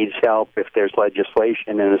someone needs help, if there's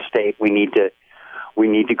legislation in a state, we need to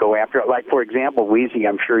go after it. Like, for example, Wheezy,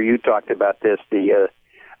 I'm sure you talked about this. The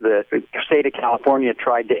state of California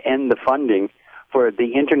tried to end the funding for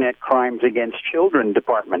the Internet Crimes Against Children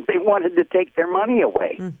Department. They wanted to take their money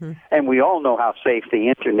away. Mm-hmm. And we all know how safe the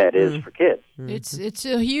Internet is for kids. Mm-hmm. It's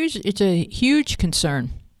a huge concern.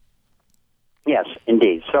 Yes,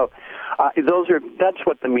 indeed. So that's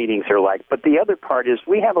what the meetings are like. But the other part is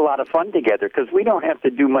we have a lot of fun together because we don't have to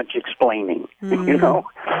do much explaining.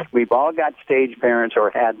 Mm-hmm. We've all got stage parents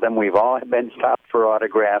or had them. We've all been stopped for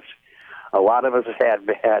autographs. A lot of us have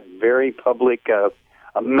had very public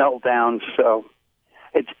meltdowns. So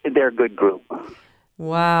they're a good group.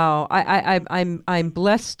 Wow, I'm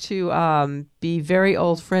blessed to be very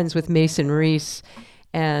old friends with Mason Reese,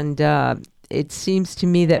 and it seems to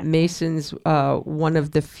me that Mason's one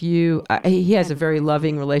of the few. He has a very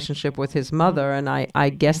loving relationship with his mother, and I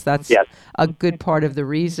guess that's a good part of the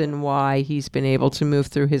reason why he's been able to move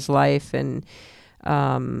through his life, and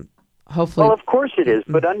hopefully. Well, of course it is,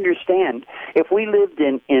 but understand, if we lived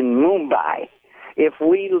in Mumbai. If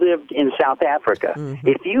we lived in South Africa, mm-hmm.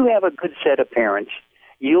 if you have a good set of parents,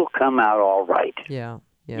 you'll come out all right. Yeah.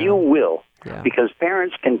 You will, because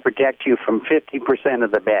parents can protect you from 50%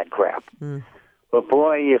 of the bad crap. Mm. But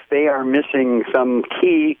boy, if they are missing some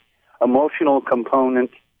key emotional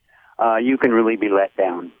component, you can really be let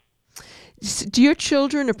down. Do your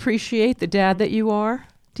children appreciate the dad that you are,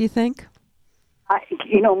 do you think?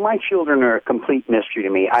 My children are a complete mystery to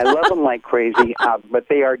me. I love them like crazy, but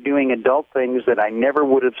they are doing adult things that I never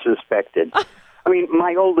would have suspected. I mean,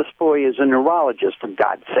 my oldest boy is a neurologist, for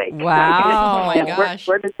God's sake. Wow. Oh, my gosh.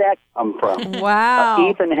 Where did that come from? Wow.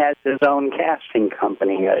 Ethan has his own casting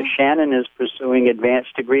company. Shannon is pursuing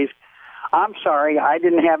advanced degrees. I'm sorry, I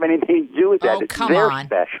didn't have anything to do with that. They're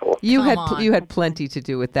special. You had plenty to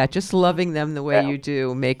do with that. Just loving them the way you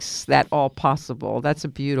do makes that all possible. That's a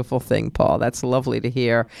beautiful thing, Paul. That's lovely to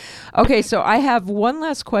hear. Okay, so I have one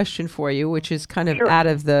last question for you, which is kind of out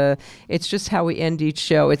of it's just how we end each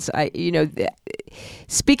show. It's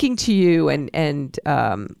speaking to you and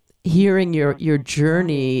hearing your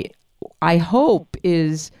journey, I hope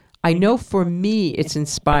I know for me it's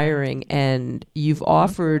inspiring, and you've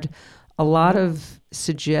offered a lot of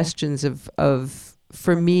suggestions of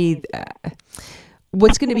for me,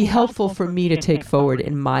 what's going to be helpful for me to take forward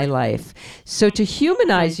in my life. So to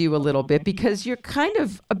humanize you a little bit, because you're kind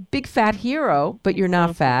of a big fat hero, but you're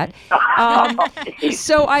not fat.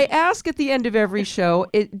 So I ask at the end of every show,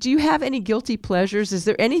 do you have any guilty pleasures? Is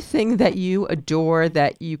there anything that you adore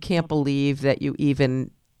that you can't believe that you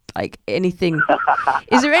even, like anything?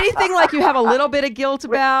 Is there anything like you have a little bit of guilt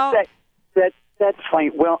about? That's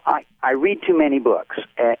fine. Well, I read too many books,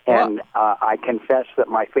 and I confess that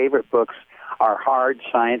my favorite books are hard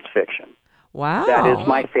science fiction. Wow. That is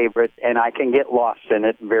my favorite, and I can get lost in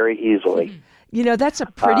it very easily. That's a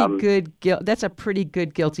pretty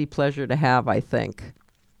good guilty pleasure to have, I think.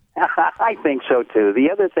 I think so, too. The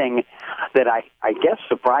other thing that I guess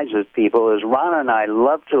surprises people is Ron and I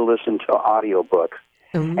love to listen to audiobooks.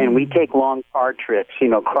 Mm-hmm. And we take long car trips,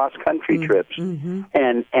 cross-country trips. Mm-hmm.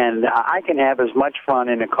 And I can have as much fun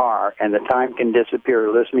in a car, and the time can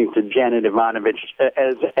disappear listening to Janet Ivanovich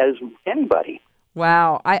as anybody.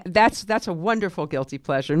 Wow, that's a wonderful guilty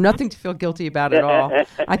pleasure. Nothing to feel guilty about at all.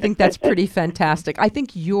 I think that's pretty fantastic. I think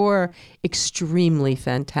you're extremely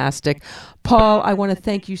fantastic. Paul, I want to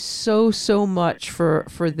thank you so much for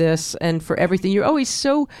this and for everything. You're always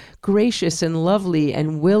so gracious and lovely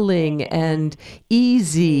and willing and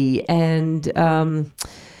easy, and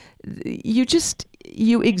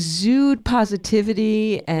you exude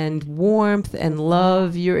positivity and warmth and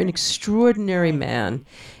love. You're an extraordinary man.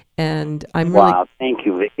 And I'm really... Wow, thank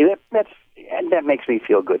you, Vicki. That makes me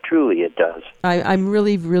feel good. Truly, it does. I'm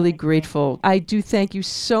really, really grateful. I do thank you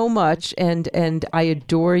so much, and I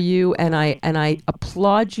adore you, and I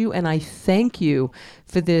applaud you, and I thank you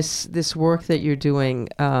for this work that you're doing.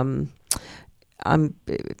 The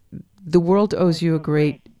world owes you a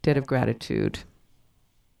great debt of gratitude.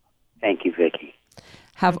 Thank you, Vicki.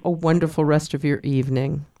 Have a wonderful rest of your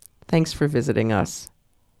evening. Thanks for visiting us.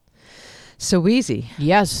 So easy.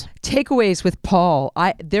 Yes. Takeaways with Paul.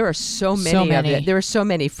 There are so many of it. There are so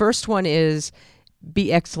many. First one is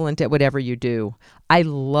be excellent at whatever you do. I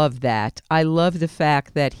love that. I love the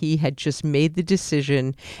fact that he had just made the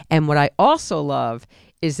decision. And what I also love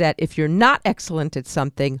is that if you're not excellent at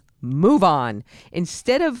something, move on.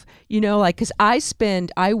 Instead of, because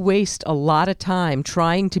I waste a lot of time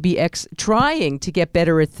trying to get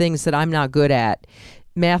better at things that I'm not good at.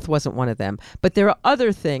 Math wasn't one of them. But there are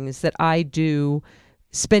other things that I do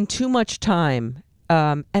spend too much time,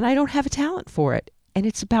 and I don't have a talent for it. And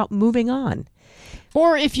it's about moving on.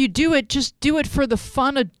 Or if you do it, just do it for the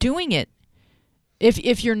fun of doing it.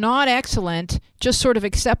 If you're not excellent, just sort of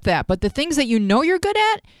accept that. But the things that you know you're good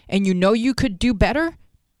at and you know you could do better,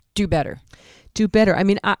 do better. Do better. I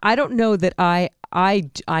mean, I don't know that I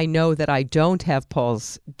know that I don't have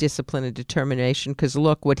Paul's discipline and determination, because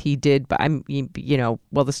look what he did. But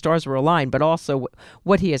the stars were aligned, but also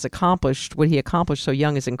what he accomplished so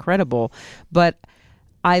young is incredible. But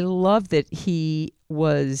I love that he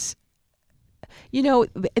was. I'm gonna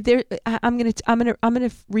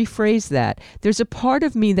rephrase that. There's a part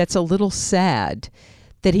of me that's a little sad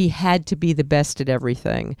that he had to be the best at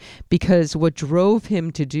everything, because what drove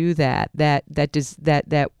him to do that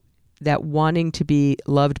wanting to be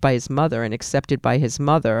loved by his mother and accepted by his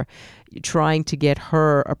mother, trying to get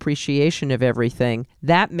her appreciation of everything,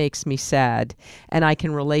 that makes me sad, and I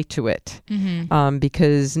can relate to it. Mm-hmm.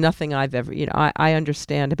 Because nothing I've ever, I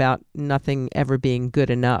understand about nothing ever being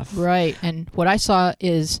good enough. Right. And what I saw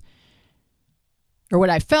what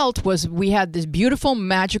I felt was we had this beautiful,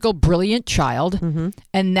 magical, brilliant child, mm-hmm.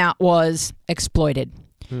 and that was exploited.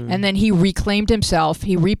 And then he reclaimed himself,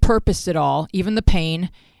 he repurposed it all, even the pain,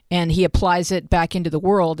 and he applies it back into the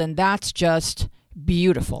world, and that's just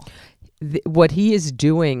beautiful. What he is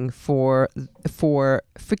doing for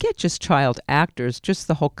forget just child actors, just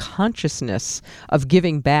the whole consciousness of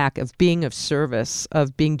giving back, of being of service,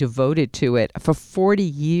 of being devoted to it. For 40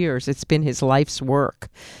 years, it's been his life's work.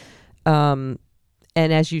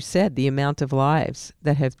 And as you said, the amount of lives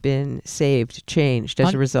that have been saved, changed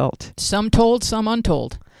as a result. Some told, some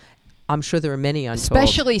untold. I'm sure there are many untold.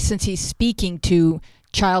 Especially since he's speaking to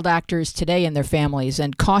child actors today and their families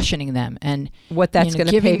and cautioning them and what that's going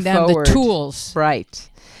to giving them forward. The tools. Right.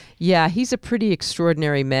 Yeah, he's a pretty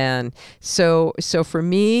extraordinary man. So for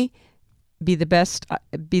me, be the best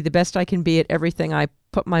I can be at everything I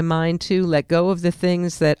put my mind to. Let go of the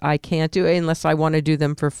things that I can't do unless I want to do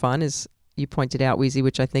them for fun, as you pointed out, Wheezy,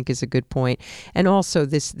 which I think is a good point. And also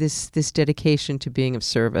this dedication to being of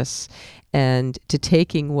service and to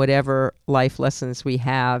taking whatever life lessons we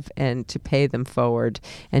have and to pay them forward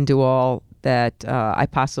and do all that I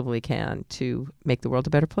possibly can to make the world a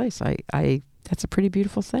better place. That's a pretty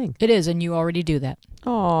beautiful thing. It is, and you already do that.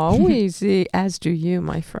 Oh, Wheezy, as do you,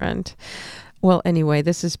 my friend. Well, anyway,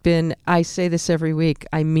 this has been, I say this every week.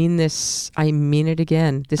 I mean this. I mean it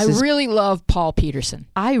again. I really love Paul Peterson.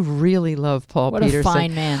 I really love Paul Peterson. What a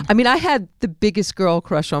fine man. I mean, I had the biggest girl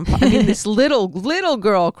crush on Paul. I mean, this little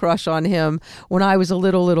girl crush on him when I was a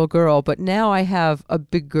little girl. But now I have a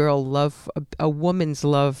big girl love, a woman's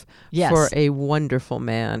love for a wonderful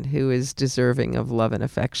man who is deserving of love and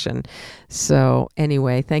affection. So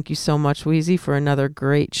anyway, thank you so much, Wheezy, for another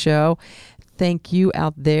great show. Thank you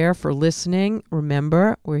out there for listening.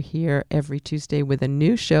 Remember, we're here every Tuesday with a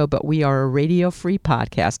new show, but we are a radio-free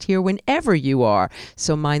podcast here whenever you are.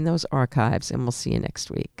 So mind those archives, and we'll see you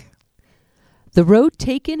next week. The Road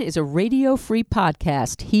Taken is a radio-free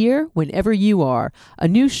podcast here whenever you are. A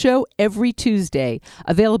new show every Tuesday.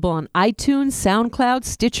 Available on iTunes, SoundCloud,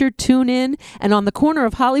 Stitcher, TuneIn, and on the corner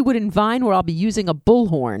of Hollywood and Vine, where I'll be using a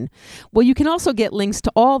bullhorn. Well, you can also get links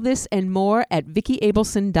to all this and more at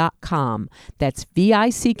VickiAbelson.com. That's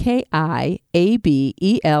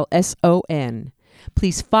VICKIABELSON.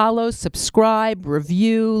 Please follow, subscribe,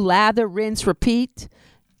 review, lather, rinse, repeat.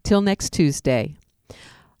 Till next Tuesday.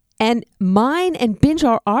 And mine and binge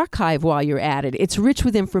our archive while you're at it. It's rich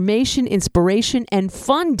with information, inspiration, and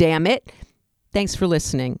fun, damn it. Thanks for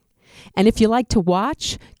listening. And if you like to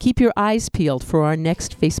watch, keep your eyes peeled for our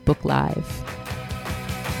next Facebook Live.